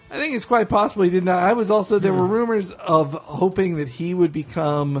I think it's quite possible he did not. I was also, there were rumors of hoping that he would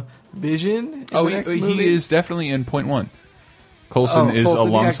become Vision. He is definitely in Point One. Coulson is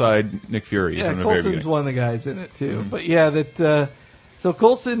alongside Nick Fury. Yeah, Coulson's one of the guys in it too. But yeah, so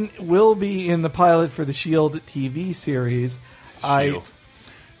Coulson will be in the pilot for the S.H.I.E.L.D. TV series. S.H.I.E.L.D.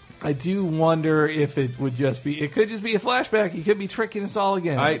 I do wonder if it would just be. It could just be a flashback. He could be tricking us all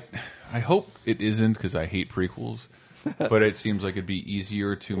again. I hope it isn't, because I hate prequels. But it seems like it'd be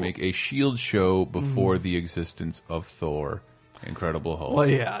easier to make a S.H.I.E.L.D. show before the existence of Thor, Incredible Hulk. Well,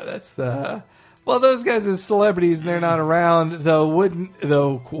 yeah, that's those guys as celebrities, and they're not around.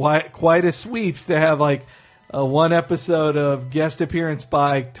 Quite a sweeps to have like a one episode of guest appearance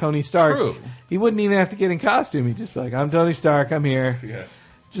by Tony Stark. True. He wouldn't even have to get in costume. He'd just be like, "I'm Tony Stark. I'm here." Yes.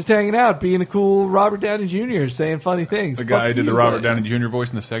 Just hanging out, being a cool Robert Downey Jr., saying funny things. The guy who did the Robert Downey Jr. voice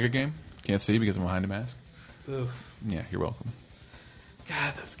in the Sega game. Can't see because I'm behind a mask. Oof. Yeah, you're welcome.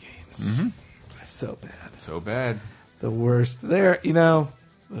 God, those games. So bad. So bad. The worst. Sega.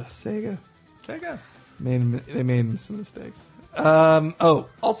 They made some mistakes.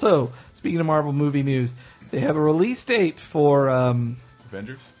 Also, speaking of Marvel movie news, they have a release date for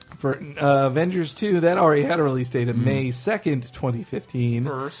Avengers? For Avengers 2, that already had a release date of May 2nd, 2015.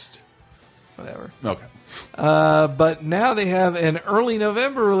 First. Whatever. Okay. But now they have an early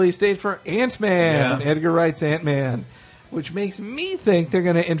November release date for Ant-Man, Edgar Wright's Ant-Man, which makes me think they're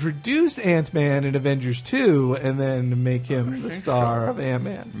going to introduce Ant-Man in Avengers 2 and then make him the star of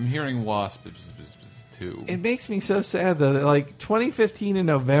Ant-Man. I'm hearing Wasp 2. It makes me so sad, though, that like 2015 in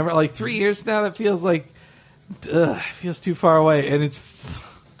November, like 3 years now, that feels like, feels too far away. And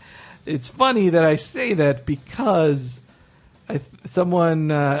it's funny that I say that because someone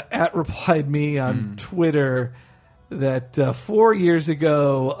replied me on Twitter that 4 years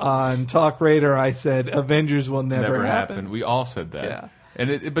ago on Talk Radar I said Avengers will never happen. We all said that. Yeah.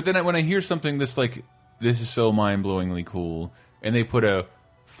 And but then when I hear something this is so mind-blowingly cool, and they put a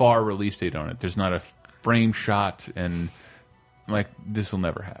far release date on it, there's not a frame shot, and I'm like, this will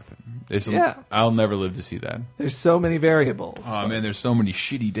never happen. I'll never live to see that. There's so many variables. Oh man, there's so many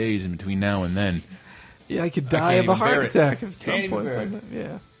shitty days in between now and then. Yeah, I could die of a heart attack at some point.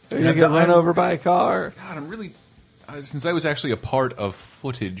 Yeah, or you get run over by a car. God, I'm really since I was actually a part of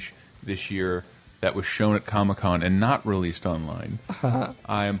footage this year that was shown at Comic-Con and not released online.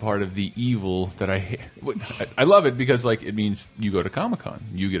 I am part of the evil that I hate. I love it because it means you go to Comic-Con,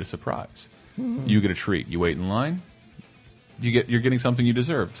 you get a surprise, you get a treat, you wait in line. You're getting something you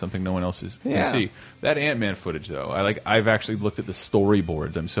deserve, something no one else can see. That Ant-Man footage, though, I've actually looked at the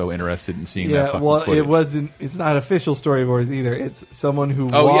storyboards. I'm so interested in seeing that fucking footage. It's not official storyboards either. It's someone who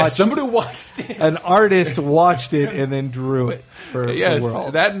watched. Someone who watched it. An artist watched it and then drew it for the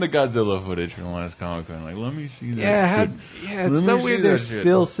world. That and the Godzilla footage from the last Comic-Con. Let me see that. It's so weird they're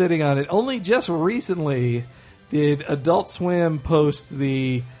still sitting on it. Only just recently did Adult Swim post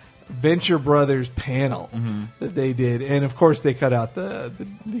the Venture Brothers panel that they did, and of course they cut out the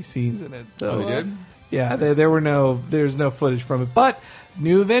scenes in it. So, they did? Yeah, there's no footage from it. But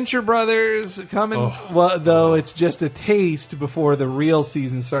new Venture Brothers coming. Well, though it's just a taste before the real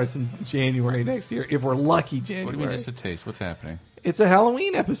season starts in January next year. If we're lucky, January. What do you mean just a taste? What's happening? It's a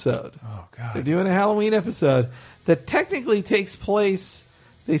Halloween episode. Oh, God. They're doing a Halloween episode that technically takes place,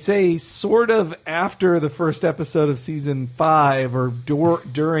 they say, sort of after the first episode of season 5 or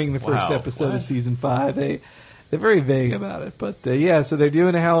during the first episode of season 5. They're very vague about it. But yeah, so they're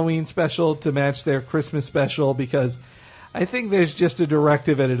doing a Halloween special to match their Christmas special because I think there's just a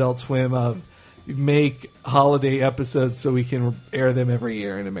directive at Adult Swim of make holiday episodes so we can air them every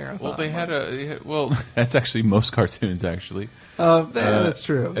year in a marathon. Well, they had that's actually most cartoons, actually. That's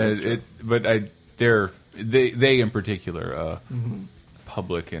true. They in particular,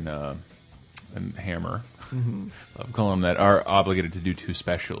 Public and Hammer, I'm calling them that, are obligated to do 2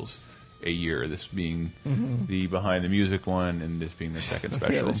 specials a year. This being the Behind the Music one, and this being the second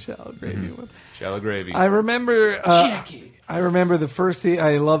special. The Shallow Gravy one. Shallow Gravy. I remember. I remember the first.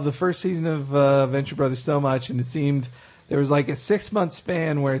 I love the first season of Venture Brothers so much, and it seemed there was like a 6-month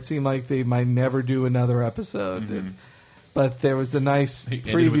span where it seemed like they might never do another episode. But there was the nice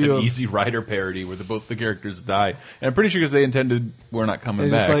preview with an Easy Rider parody where both the characters die, and I'm pretty sure because they intended we're not coming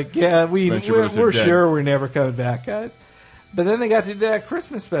back. It's like, yeah, we're sure we're never coming back, guys. But then they got to do that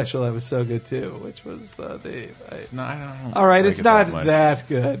Christmas special that was so good too, which was it's not. I don't all right, like it's not that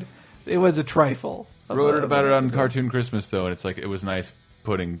good. It was a trifle. Wrote about it on Cartoon Christmas though, and it's like it was nice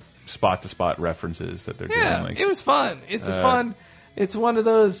putting spot to spot references that they're doing. Like, it was fun. It's fun. It's one of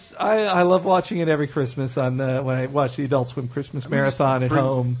those. I love watching it every Christmas when I watch the Adult Swim Christmas Marathon at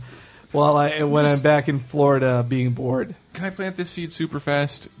home. When I'm back in Florida being bored. Can I plant this seed super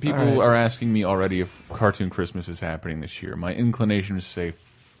fast? People are asking me already if Cartoon Christmas is happening this year. My inclination is to say,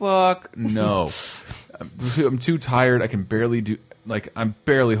 fuck no. I'm too tired. I can barely do. I'm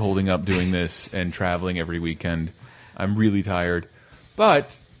barely holding up doing this and traveling every weekend. I'm really tired.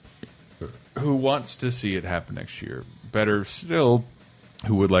 But who wants to see it happen next year? Better still,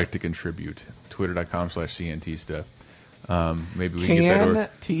 who would like to contribute? Twitter.com/CNTista. Maybe we can get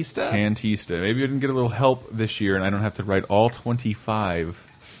that. Cantista. Maybe we can get a little help this year, and I don't have to write all 25.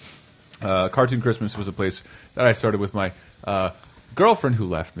 Cartoon Christmas was a place that I started with my girlfriend who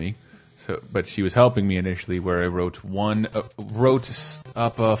left me. But she was helping me initially, where I wrote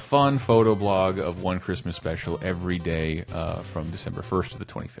up a fun photo blog of one Christmas special every day from December 1st to the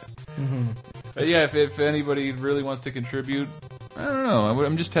 25th. But yeah, if anybody really wants to contribute, I don't know.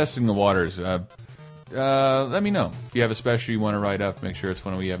 I'm just testing the waters. Let me know if you have a special you want to write up. Make sure it's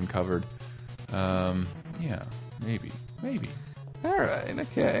one we haven't covered. Yeah, maybe. All right.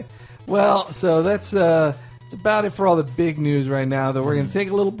 Okay. Well, so that's about it for all the big news right now. Though we're going to take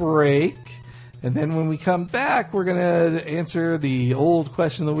a little break, and then when we come back, we're going to answer the old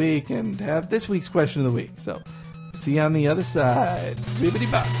question of the week and have this week's question of the week. So, see you on the other side.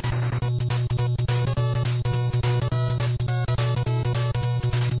 Bibbidi bop.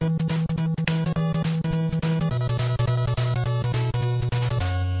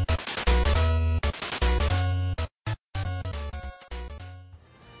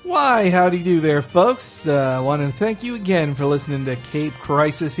 Why, howdy do there, folks. I want to thank you again for listening to Cape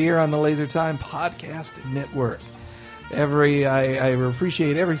Crisis here on the Laser Time Podcast Network. I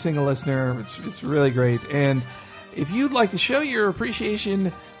appreciate every single listener. It's really great. And if you'd like to show your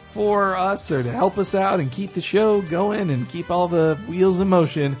appreciation for us or to help us out and keep the show going and keep all the wheels in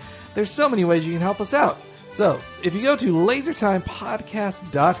motion, there's so many ways you can help us out. So if you go to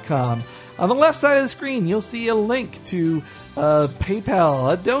lasertimepodcast.com, on the left side of the screen, you'll see a link to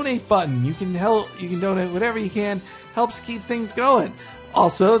PayPal, a donate button. You can donate whatever you can. Helps keep things going.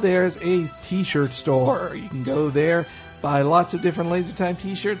 Also, there's a t-shirt store. You can go there, buy lots of different Laser Time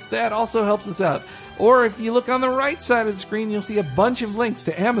t-shirts. That also helps us out. Or if you look on the right side of the screen, you'll see a bunch of links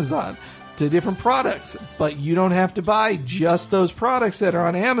to Amazon, to different products. But you don't have to buy just those products that are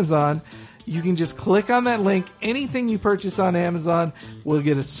on Amazon. You can just click on that link. Anything you purchase on Amazon will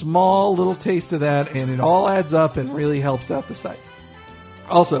get a small little taste of that, and it all adds up and really helps out the site.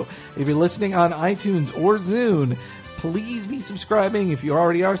 Also, if you're listening on iTunes or Zune, please be subscribing. If you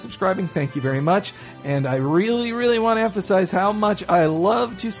already are subscribing, thank you very much. And I really, really want to emphasize how much I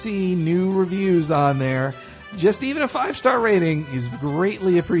love to see new reviews on there. Just even a 5-star rating is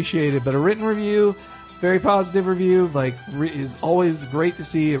greatly appreciated, but a written review, very positive review, is always great to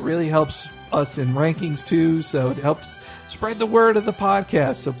see. It really helps us in rankings too, so it helps spread the word of the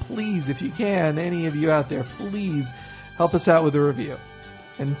podcast. So please, if you can, any of you out there, please help us out with a review.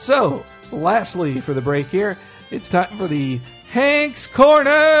 And so, lastly, for the break here, it's time for the Hank's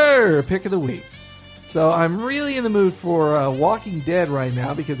Corner pick of the week. So I'm really in the mood for Walking Dead right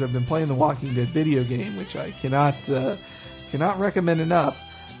now because I've been playing the Walking Dead video game, which I cannot recommend enough.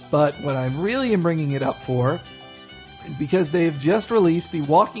 But what I'm really am bringing it up for is because they've just released the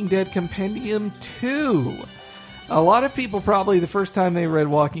Walking Dead Compendium 2. A lot of people probably the first time they read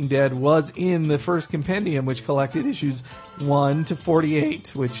Walking Dead was in the first compendium, which collected issues 1 to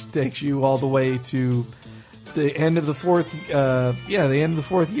 48, which takes you all the way to the end of the fourth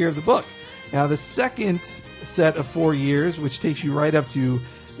year of the book. Now, the second set of 4 years, which takes you right up to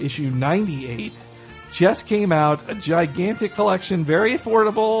issue 98, just came out. A gigantic collection, very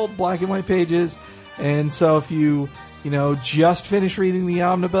affordable, black and white pages. And so if you just finished reading the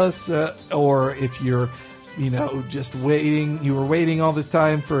omnibus, or if you're, just waiting, you were waiting all this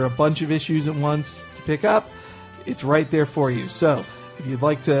time for a bunch of issues at once to pick up, it's right there for you. So if you'd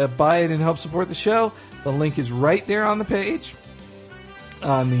like to buy it and help support the show, the link is right there on the page.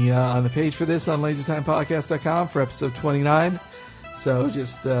 On the page for this on LaserTimePodcast.com for episode 29. So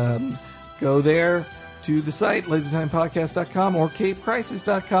just go there to the site, LaserTimePodcast.com or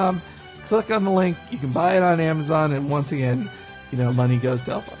CapeCrisis.com. Click on the link. You can buy it on Amazon, and once again, money goes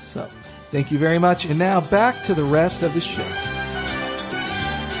to help us. So thank you very much. And now back to the rest of the show.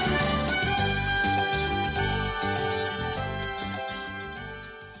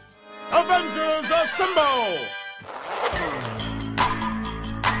 Avengers Assemble!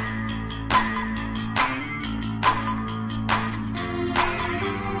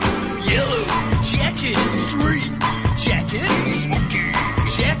 Jacket, street jacket, smoky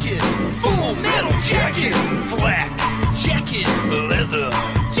jacket, full metal jacket, flat jacket, leather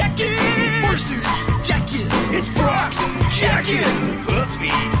jacket, varsity jacket, it's Brock's jacket,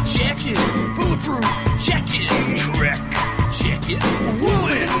 puffy jacket, bulletproof jacket, Trek jacket,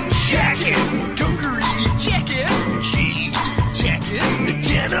 woolen jacket, dungaree jacket, jean jacket, the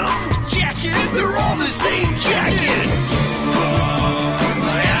denim jacket, they're all the same jacket.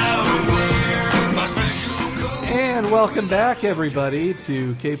 And welcome back, everybody,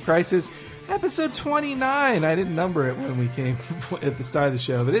 to Cape Crisis, episode 29. I didn't number it when we came at the start of the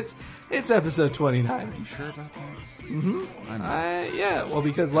show, but it's episode 29. Are you sure about that? Mm-hmm. I know. Yeah, well,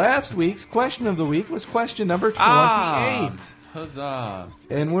 because last week's question of the week was question number 28. Huzzah.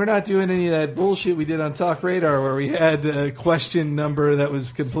 And we're not doing any of that bullshit we did on Talk Radar where we had a question number that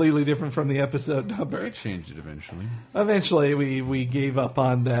was completely different from the episode number. We changed it eventually. Eventually, we gave up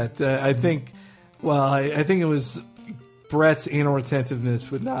on that. I think it was Brett's anal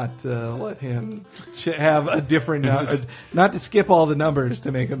retentiveness would not let him have a different number, not to skip all the numbers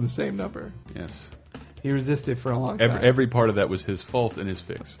to make them the same number. Yes. He resisted for a long time. Every part of that was his fault and his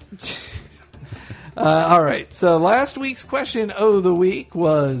fix. All right. So last week's question of the week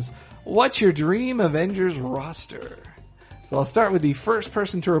was, what's your dream Avengers roster? So I'll start with the first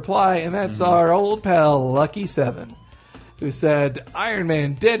person to reply, and that's our old pal, Lucky 7. Who said Iron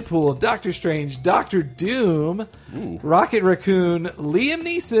Man, Deadpool, Doctor Strange, Doctor Doom, Rocket Raccoon, Liam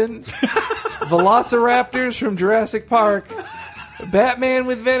Neeson, Velociraptors from Jurassic Park, Batman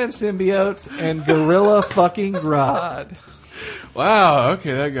with Venom symbiote, and Gorilla fucking Grodd. Wow,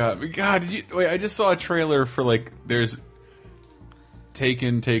 okay, that got me. God, wait, I just saw a trailer for, there's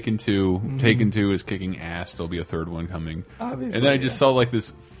Taken 2. Mm-hmm. Taken 2 is kicking ass. There'll be a third one coming. Obviously, and then I just saw,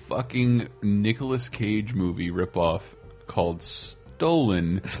 this fucking Nicolas Cage movie ripoff called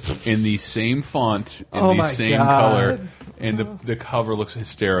Stolen in the same font, in the same color, and the cover looks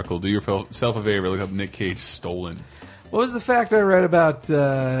hysterical. Do yourself a favor, look up Nick Cage Stolen. What was the fact I read about,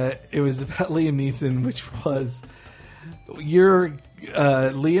 it was about Liam Neeson, which was, Liam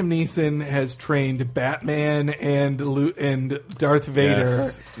Neeson has trained Batman and Darth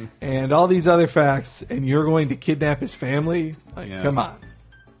Vader and all these other facts, and you're going to kidnap his family? Come on.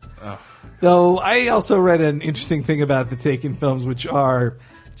 Ugh. Though I also read an interesting thing about the Taken films, which are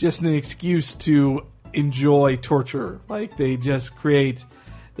just an excuse to enjoy torture. They just create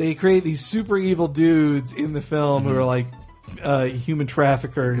these super evil dudes in the film who are human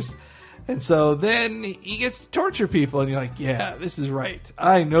traffickers. And so then he gets to torture people, and you're like, yeah, this is right.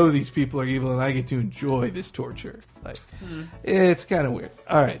 I know these people are evil, and I get to enjoy this torture. It's kind of weird.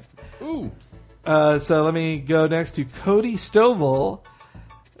 All right. Ooh. So let me go next to Cody Stovall.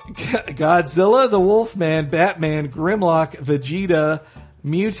 Godzilla, the Wolfman, Batman, Grimlock, Vegeta,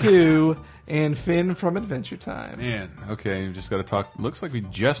 Mewtwo, and Finn from Adventure Time. Man, okay, we just got to talk. Looks like we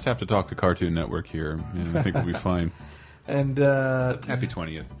just have to talk to Cartoon Network here. Yeah, I think we'll be fine. And happy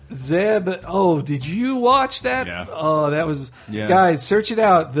 20th. Zeb, did you watch that? Yeah. Oh, that was... Yeah. Guys, search it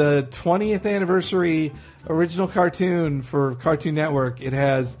out. The 20th anniversary original cartoon for Cartoon Network. It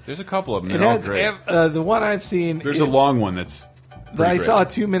has... There's a couple of them. They're all great. The one I've seen... There's a long one that's I saw a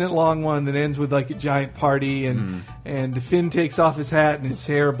 2-minute long one that ends with like a giant party, and Finn takes off his hat and his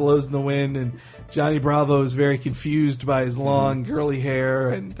hair blows in the wind, and Johnny Bravo is very confused by his long girly hair.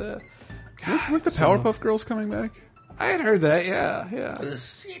 And weren't the Powerpuff Girls coming back? I had heard that. Yeah. The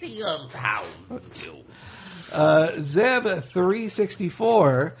city of Townsville.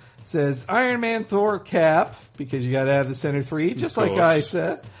 Zeb364 says Iron Man, Thor, Cap, because you got to have the center three, just like I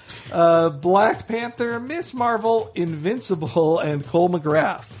said. Black Panther, Miss Marvel, Invincible, and Cole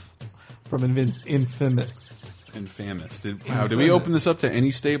McGrath from Infamous. Did we open this up to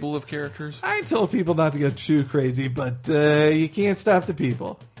any stable of characters? I told people not to go too crazy, but you can't stop the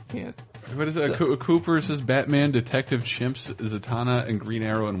people. Can't. What is it? Cooper says Batman, Detective Chimps, Zatanna, and Green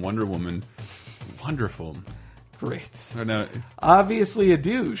Arrow and Wonder Woman. Wonderful. Great. No. Obviously a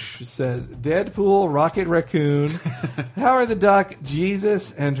douche, says Deadpool, Rocket Raccoon, Howard the Duck,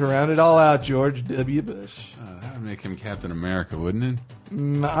 Jesus, and to round it all out, George W. Bush. That would make him Captain America, wouldn't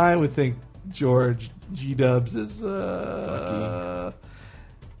it? I would think George G-Dubs is... Bucky?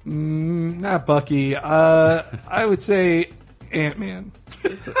 Not Bucky. I would say Ant-Man.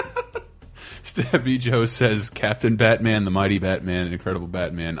 Stabby Joe says Captain Batman, the Mighty Batman, Incredible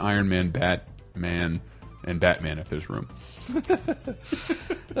Batman, Iron Man, Batman, and Batman if there's room. You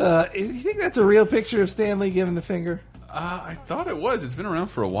think that's a real picture of Stanley giving the finger? I thought it was. It's been around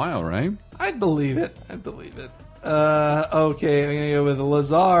for a while, right? I'd believe it. Okay, I'm going to go with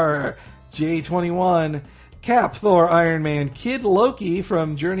Lazar, J21, Cap, Thor, Iron Man, Kid Loki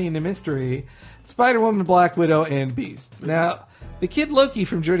from Journey into Mystery, Spider-Woman, Black Widow, and Beast. Now, the Kid Loki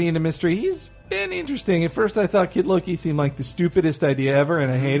from Journey into Mystery, he's been interesting. At first I thought Kid Loki seemed like the stupidest idea ever,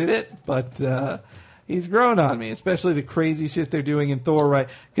 and I hated it, but he's grown on me, especially the crazy shit they're doing in Thor, right?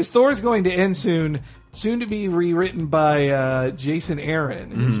 Because Thor's going to end soon to be rewritten by Jason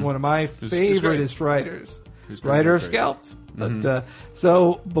Aaron, who's one of my favoriteest writers. Writer of Scalped. But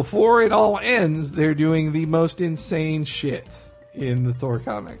so before it all ends, they're doing the most insane shit in the Thor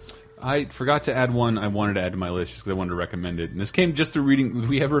comics. I forgot to add one I wanted to add to my list just because I wanted to recommend it. And this came just through reading.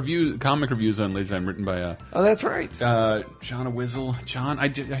 We have comic reviews on Lazy Time written by... oh, that's right. John Wizzle. John,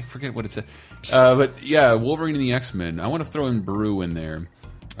 I forget what it said. But yeah, Wolverine and the X-Men. I want to throw in Brew in there.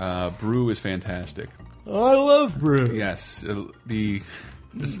 Brew is fantastic. Oh, I love Brew. Yes.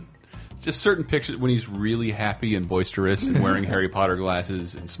 Just certain pictures when he's really happy and boisterous and wearing Harry Potter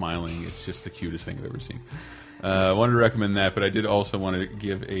glasses and smiling. It's just the cutest thing I've ever seen. I wanted to recommend that, but I did also want to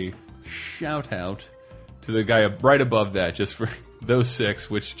give a shout out to the guy right above that, just for those six,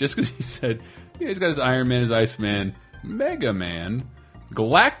 which just because he said, yeah, he's got his Iron Man, his Iceman, Mega Man,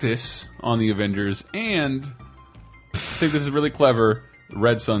 Galactus on the Avengers, and I think this is really clever,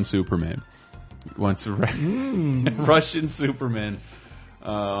 Red Sun Superman. He wants Russian Superman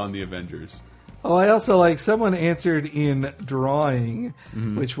on the Avengers. Oh, I also like someone answered in drawing,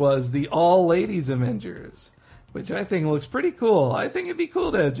 which was the All Ladies Avengers, which I think looks pretty cool. I think it'd be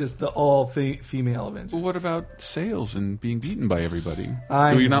cool to have just the all female Avengers. Well, what about sales and being beaten by everybody?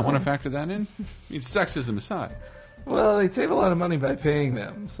 Do you not want to factor that in? I mean, sexism aside. Well, they'd save a lot of money by paying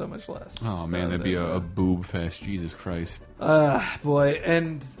them so much less. Oh, man, that'd be a boob fest. Jesus Christ. Boy.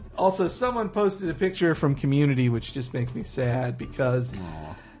 And also, someone posted a picture from Community, which just makes me sad because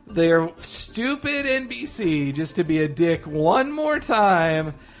they're stupid NBC just to be a dick one more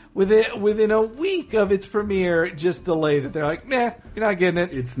time. Within a week of its premiere, just delayed it. They're like, nah, you're not getting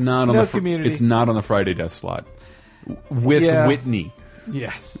it. It's not on Community. It's not on the Friday death slot with Whitney.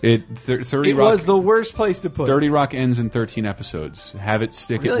 Yes, 30 Rock was the worst place to put. 30 Rock ends in 13 episodes. Have it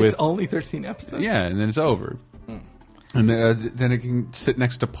stick really? it with. It's only 13 episodes. Yeah, and then it's over. And then it can sit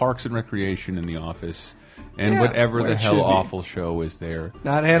next to Parks and Recreation in The Office. And whatever the hell awful show is there.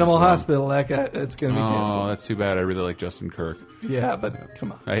 Not Animal Hospital. That's going to be canceled. Oh, that's too bad. I really like Justin Kirk. Yeah, but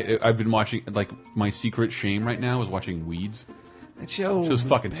come on. I've been watching, like, my secret shame right now is watching Weeds. That show's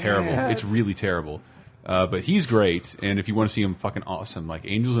fucking bad. terrible. It's really terrible. But he's great, and if you want to see him fucking awesome, like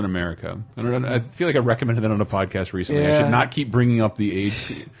Angels in America. I feel like I recommended that on a podcast recently. I should not keep bringing up the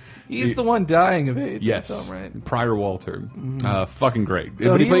age. He's the one dying of AIDS. Yes, in the film, right? Pryor Walter, fucking great.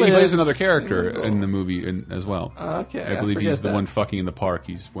 But he plays another character in the movie as well. Okay, I believe he's the one fucking in the park.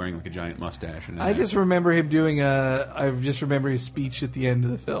 He's wearing like a giant mustache. And I just remember him doing I just remember his speech at the end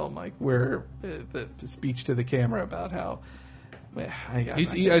of the film, like where the speech to the camera about how.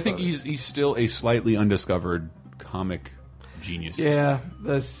 I think he's still a slightly undiscovered comic genius. Yeah,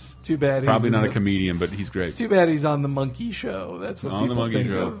 that's too bad. Probably not a comedian, but he's great. It's too bad he's on the Monkey Show. That's what people think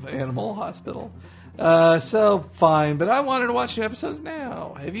of Animal Hospital. So fine, but I wanted to watch new episodes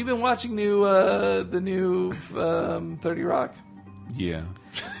now. Have you been watching the new 30 Rock? Yeah.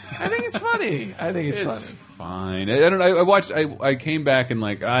 I think it's funny. I think it's funny. Fine. I don't know. I watched. I came back and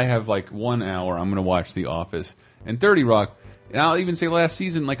like I have like 1 hour. I'm going to watch The Office and 30 Rock. And I'll even say last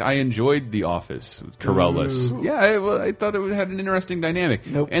season, like I enjoyed The Office with Corellis. Ooh. Yeah, I thought it had an interesting dynamic.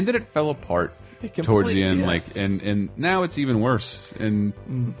 Nope. And then it fell apart towards the end. Yes. Like and now it's even worse. And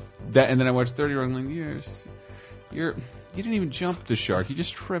that. And then I watched 30 Rock. I'm like, you didn't even jump the shark. You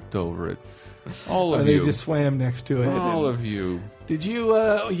just tripped over it. All of they you. just swam next to it. All of you. Did you?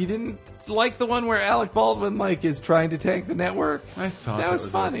 You didn't like the one where Alec Baldwin like is trying to tank the network? I thought that was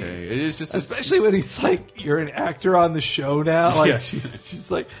funny. Okay. It is just especially when he's like, "You're an actor on the show now." Like Yes. she's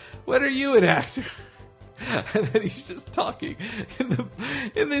like, "When are you an actor?" And then he's just talking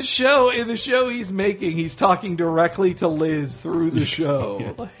in the show. In the show he's making, he's talking directly to Liz through the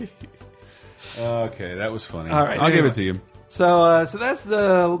show. Yes. Okay, that was funny. All right, I'll give it to you. So that's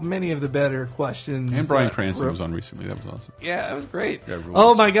many of the better questions. And Bryan Cranston was on recently. That was awesome. Yeah, that was great. Everyone Oh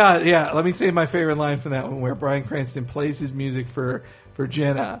was. my god, yeah. Let me say my favorite line from that one, where Bryan Cranston plays his music for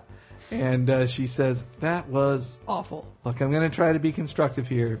Jenna, and she says, "That was awful. Look, I'm going to try to be constructive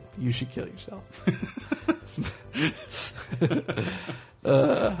here. You should kill yourself."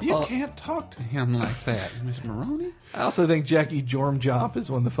 You can't talk to him like that, Miss Maroney. I also think Jackie Jormjomp is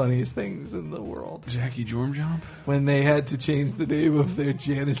one of the funniest things in the world. Jackie Jormjomp? When they had to change the name of their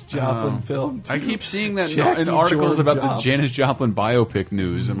Janis Joplin film to I keep seeing that Jackie in articles about the Jormjomp. Janis Joplin biopic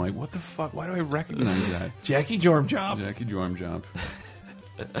news. I'm like, what the fuck? Why do I recognize that? Jackie Jormjomp. Jackie Jormjomp.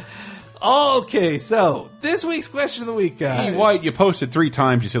 Okay, so this week's question of the week, guys. Hey, White, you posted 3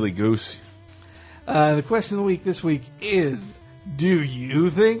 times, you silly goose. The question of the week this week is: do you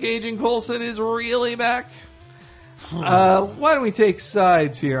think Agent Coulson is really back? Why don't we take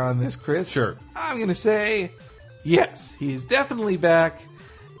sides here on this, Chris? Sure. I'm going to say yes, he is definitely back.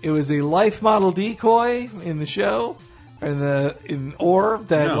 It was a life model decoy in the show,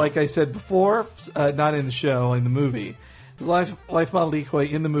 like I said before, not in the show, in the movie. It was life model decoy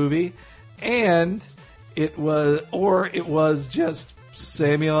in the movie, and it was just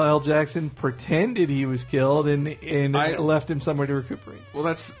Samuel L. Jackson pretended he was killed and left him somewhere to recuperate. Well,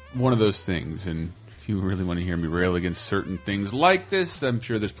 that's one of those things, and if you really want to hear me rail against certain things like this, I'm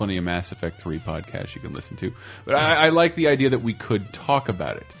sure there's plenty of Mass Effect 3 podcasts you can listen to. But I like the idea that we could talk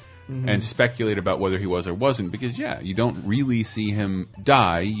about it and speculate about whether he was or wasn't, because, yeah, you don't really see him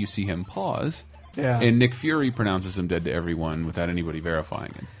die, you see him pause. Yeah. And Nick Fury pronounces him dead to everyone without anybody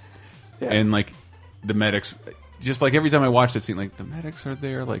verifying it. Yeah. And, like, the medics... Just like every time I watch that scene, like the medics are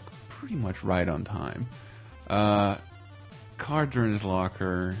there, like pretty much right on time. Cards are in his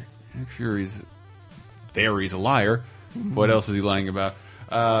locker. Nick Fury's there. He's a liar. What else is he lying about?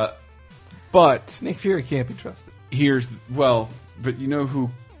 But Nick Fury can't be trusted. But you know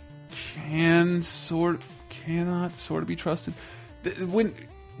who cannot sort of be trusted? When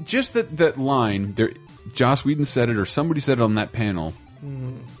just that line there, Joss Whedon said it, or somebody said it on that panel.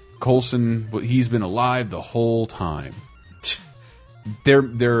 Coulson, he's been alive the whole time. They're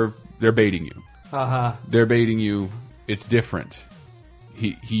baiting you. They're baiting you. It's different.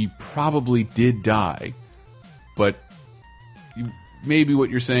 He probably did die, but maybe what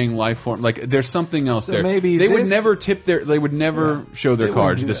you're saying, life form, like there's something else there. Maybe they would never show their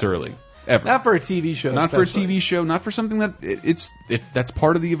cards this early. Ever. Not for a TV show. Not for a TV show. Not for something that if that's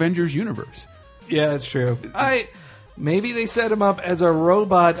part of the Avengers universe. Yeah, that's true. Maybe they set him up as a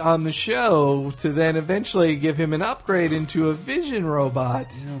robot on the show to then eventually give him an upgrade into a Vision robot.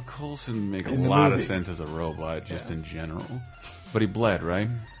 You know, Coulson make a lot of sense as a robot, just in general. But he bled, right?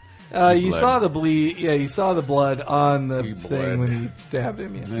 You saw the bleed. Yeah, you saw the blood on the thing when he stabbed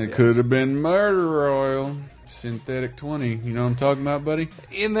him. Yes, it could have been murder oil. Synthetic 20. You know what I'm talking about, buddy?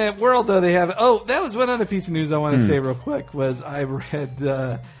 In that world, though, they have... Oh, that was one other piece of news I want to say real quick, was I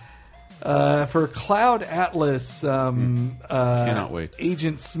read... for Cloud Atlas, cannot wait.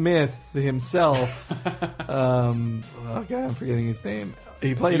 Agent Smith himself. Oh God, I'm forgetting his name.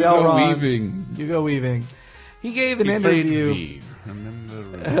 He played Elrond. Hugo Weaving. He gave an interview.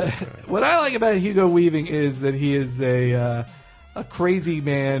 What I like about Hugo Weaving is that he is a crazy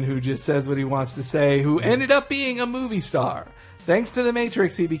man who just says what he wants to say, who ended up being a movie star. Thanks to The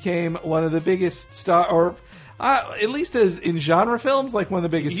Matrix, he became one of the biggest at least in genre films, like one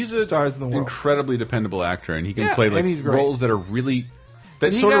of the biggest stars in the world. Incredibly dependable actor, and he can play roles that are really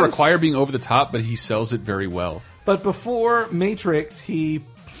sort of require being over the top, but he sells it very well. But before Matrix, his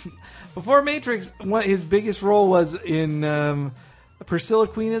biggest role was in Priscilla,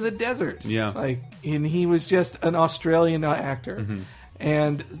 Queen of the Desert. Yeah, and he was just an Australian actor,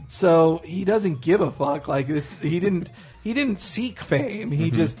 and so he doesn't give a fuck. Like this, he didn't seek fame. He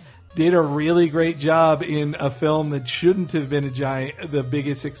just did a really great job in a film that shouldn't have been the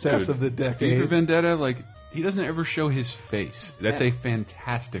biggest success of the decade. V for Vendetta, like, he doesn't ever show his face. That's a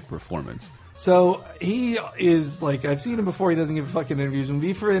fantastic performance. So he is like, I've seen him before. He doesn't give fucking interviews. When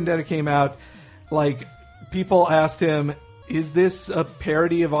V for Vendetta came out, like, people asked him, is this a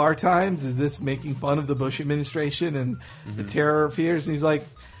parody of our times? Is this making fun of the Bush administration and the terror fears? And he's like,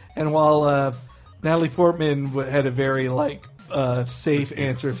 and while Natalie Portman had a very like safe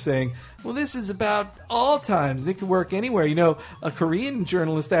answer of saying, well, this is about all times. It could work anywhere. You know, a Korean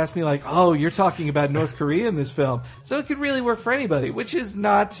journalist asked me like, oh, you're talking about North Korea in this film. So it could really work for anybody, which is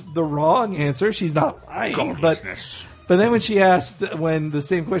not the wrong answer. She's not lying. But then when the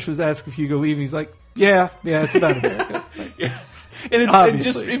same question was asked of Hugo Weaving, he's like, yeah, it's about America. Yes. And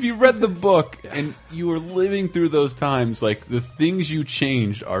just, if you read the book and you were living through those times, like, the things you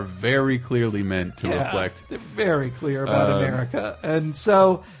changed are very clearly meant to reflect. They're very clear about America. And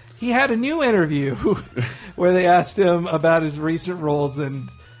so he had a new interview where they asked him about his recent roles and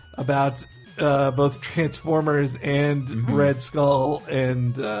about both Transformers and Red Skull.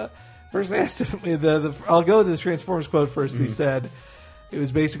 And first they asked him, I'll go to the Transformers quote first. He said it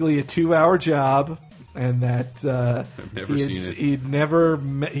was basically a 2-hour job. And that I've never seen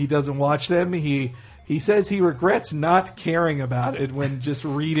it. He doesn't watch them. He says he regrets not caring about it when just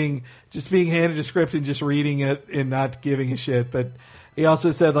being handed a script and just reading it and not giving a shit. But he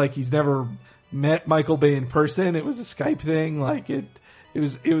also said like he's never met Michael Bay in person. It was a Skype thing. Like it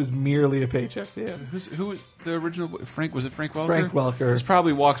was merely a paycheck to him. Who was the original Frank? Was it Frank Welker? Frank Welker. This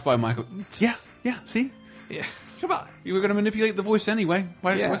probably walks by Michael. Yeah. See, yeah. Come on, you were going to manipulate the voice anyway.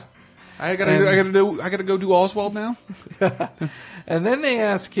 Why? Yeah. What? I gotta go do Oswald now. And then they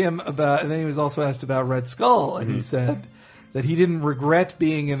asked him about, and then he was also asked about Red Skull, and he said that he didn't regret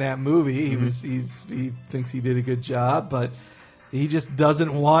being in that movie. He thinks he did a good job, but he just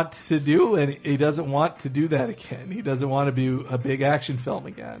doesn't want to do, and he doesn't want to do that again. He doesn't want to do a big action film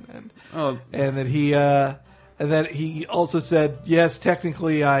again, and that he also said, yes,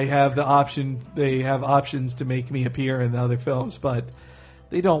 technically I have the option. They have options to make me appear in the other films, but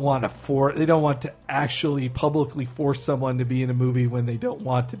they don't want to actually publicly force someone to be in a movie when they don't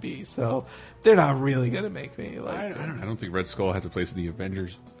want to be. So they're not really going to make me. Like, I don't think Red Skull has a place in the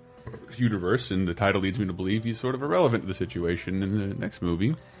Avengers universe, and the title leads me to believe he's sort of irrelevant to the situation in the next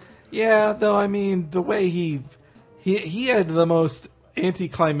movie. Yeah, though, I mean, the way he had the most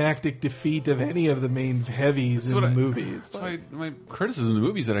anticlimactic defeat of any of the main heavies in the movies. That's why my criticism of the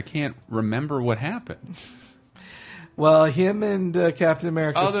movie is that I can't remember what happened. Well, him and Captain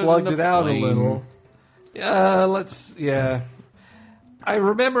America slugged it out a little. I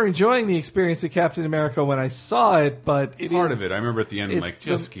remember enjoying the experience of Captain America when I saw it, but part of it. I remember at the end, I'm like,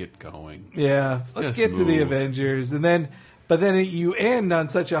 just get going. Yeah, let's get to the Avengers, and then. But then you end on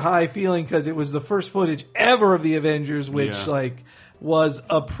such a high feeling because it was the first footage ever of the Avengers, which was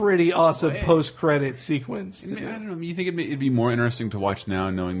a pretty awesome post-credit sequence. I don't know. You think it'd be more interesting to watch now,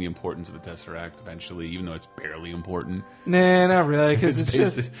 knowing the importance of the Tesseract eventually, even though it's barely important? Nah, not really,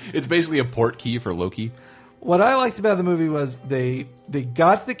 because it's basically a port key for Loki. What I liked about the movie was they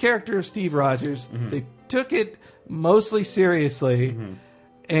got the character of Steve Rogers, they took it mostly seriously,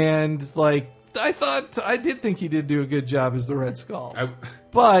 and like. I did think he did do a good job as the Red Skull.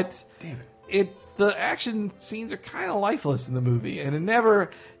 But the action scenes are kind of lifeless in the movie, and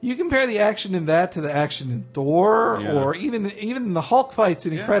you compare the action in that to the action in Thor, or even in the Hulk fights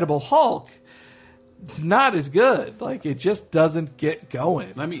in Incredible Hulk, it's not as good. Like, it just doesn't get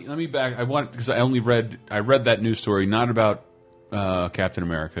going. Let me back. Because I read that news story not about Captain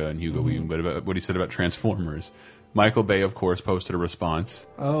America and Hugo Weaving, but about what he said about Transformers. Michael Bay, of course, posted a response.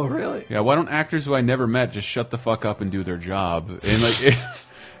 Oh, really? Yeah, why don't actors who I never met just shut the fuck up and do their job? And like,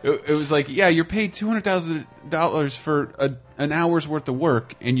 it was like, yeah, you're paid $200,000 for an hour's worth of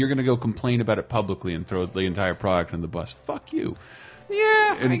work, and you're going to go complain about it publicly and throw the entire product on the bus. Fuck you.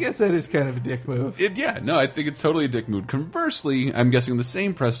 Yeah, I guess that is kind of a dick move. I think it's totally a dick move. Conversely, I'm guessing the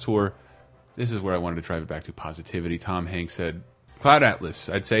same press tour, this is where I wanted to drive it back to positivity. Tom Hanks said, Cloud Atlas,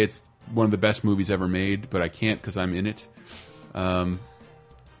 I'd say it's one of the best movies ever made, but I can't because I'm in it, and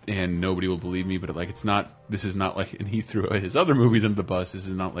nobody will believe me. But like, this is not like, and he threw his other movies under the bus. This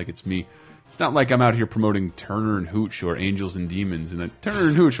is not like it's me. It's not like I'm out here promoting Turner and Hooch or Angels and Demons. And Turner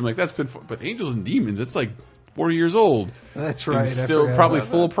and Hooch, I'm like, that's been, but Angels and Demons, it's like 4 years old. That's right. It's still probably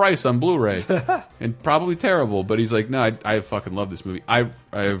full price on Blu-ray, and probably terrible. But he's like, no, I fucking love this movie.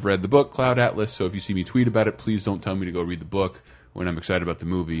 I've read the book Cloud Atlas, so if you see me tweet about it, please don't tell me to go read the book. When I'm excited about the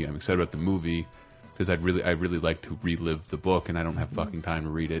movie, I'm excited about the movie because I really like to relive the book, and I don't have fucking time to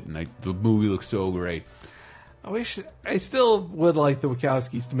read it. And the movie looks so great. I still would like the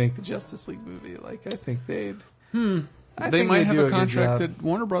Wachowskis to make the Justice League movie. Like, I think they'd. They might have a contract at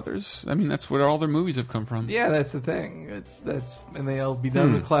Warner Brothers. I mean, that's where all their movies have come from. Yeah, that's the thing. And they'll be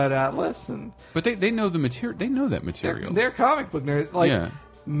done with Cloud Atlas, but they know the material. They know that material. They're comic book nerds. Like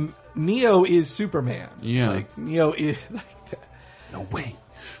Neo is Superman. Yeah, like Neo is like that. No way.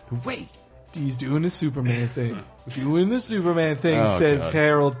 He's doing the Superman thing. Says God.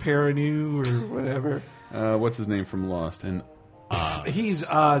 Harold Perrineau or whatever. What's his name from Lost? And he's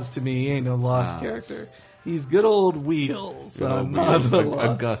Oz to me. He ain't no Lost character. He's good old Wheels.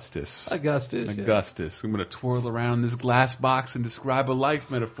 Augustus. Yes. I'm going to twirl around this glass box and describe a life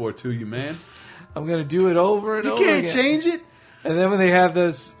metaphor to you, man. I'm going to do it over and over again. You can't change it. And then when they have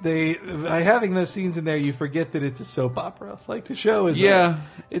those, by having those scenes in there, you forget that it's a soap opera. Like the show is,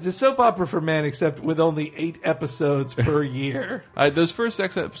 it's a soap opera for men, except with only 8 episodes per year. Those first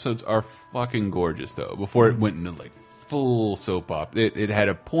 6 episodes are fucking gorgeous, though. Before it went into like full soap opera, it had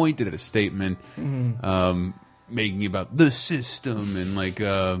a point, it had a statement, making about the system and like,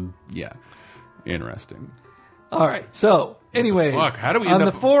 interesting. All right, so anyway, how do we on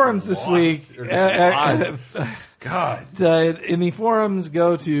the forums this week? God. In the forums,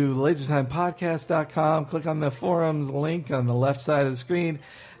 go to lasertimepodcast.com, click on the forums link on the left side of the screen,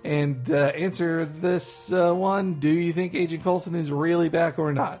 and answer this one. Do you think Agent Coulson is really back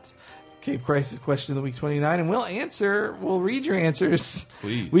or not? Cape Crisis question of the week 29, and we'll read your answers.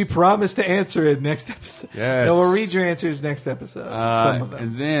 Please. We promise to answer it next episode. Yes. No, we'll read your answers next episode. Some of them.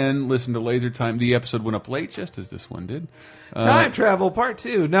 And then listen to Laser Time. The episode went up late, just as this one did. Time Travel Part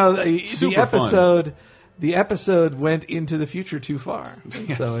 2. No, the episode went into the future too far.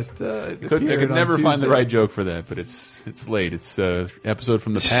 Yes. So I could never find the right joke for that, but it's late. It's episode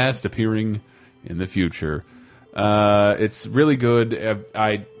from the past appearing in the future. It's really good.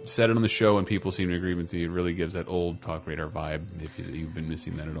 I said it on the show, and people seem to agree with me. It really gives that old Talk Radar vibe. If you've been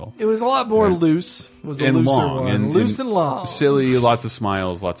missing that at all, it was a lot more loose. Was a looser long, one, loose and long, silly. Lots of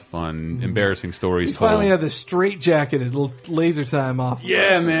smiles, lots of fun, embarrassing stories. We finally had the straight-jacketed Laser Time off.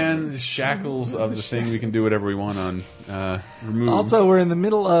 Yeah, man, the shackles of the thing we can do whatever we want on. Removed. Also, we're in the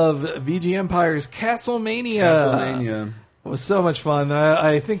middle of VG Empire's Castlemania. It was so much fun.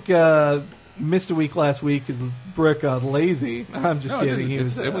 I think. Missed a week last week because Brick got lazy. I'm just kidding.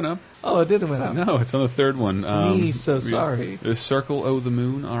 It went up. Oh, it didn't went up. No, it's on the 3rd one. Me, so sorry. The Circle O the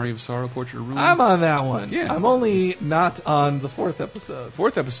Moon, Aria of Sorrow, Portrait of Ruin. I'm on that one. Yeah. I'm only not on the 4th episode.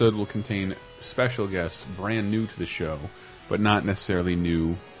 4th episode will contain special guests, brand new to the show, but not necessarily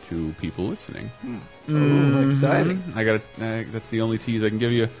new to people listening. Exciting! I got that's the only tease I can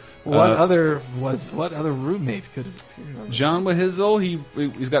give you. What other roommate could have appeared on John Wahizel,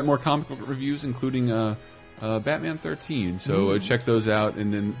 he's got more comic book reviews, including Batman 13. So check those out,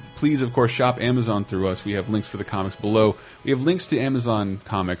 and then please, of course, shop Amazon through us. We have links for the comics below. We have links to Amazon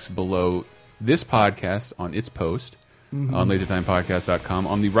comics below this podcast on its post on lasertimepodcast.com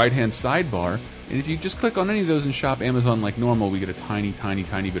on the right-hand sidebar. And if you just click on any of those and shop Amazon like normal, we get a tiny, tiny,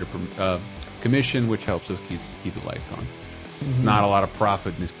 tiny bit of commission, which helps us keep the lights on. It's not a lot of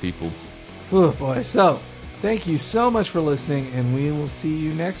profit in this, people. Oh, boy. So, thank you so much for listening, and we will see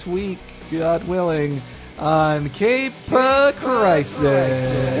you next week, God willing, on Cape Crisis.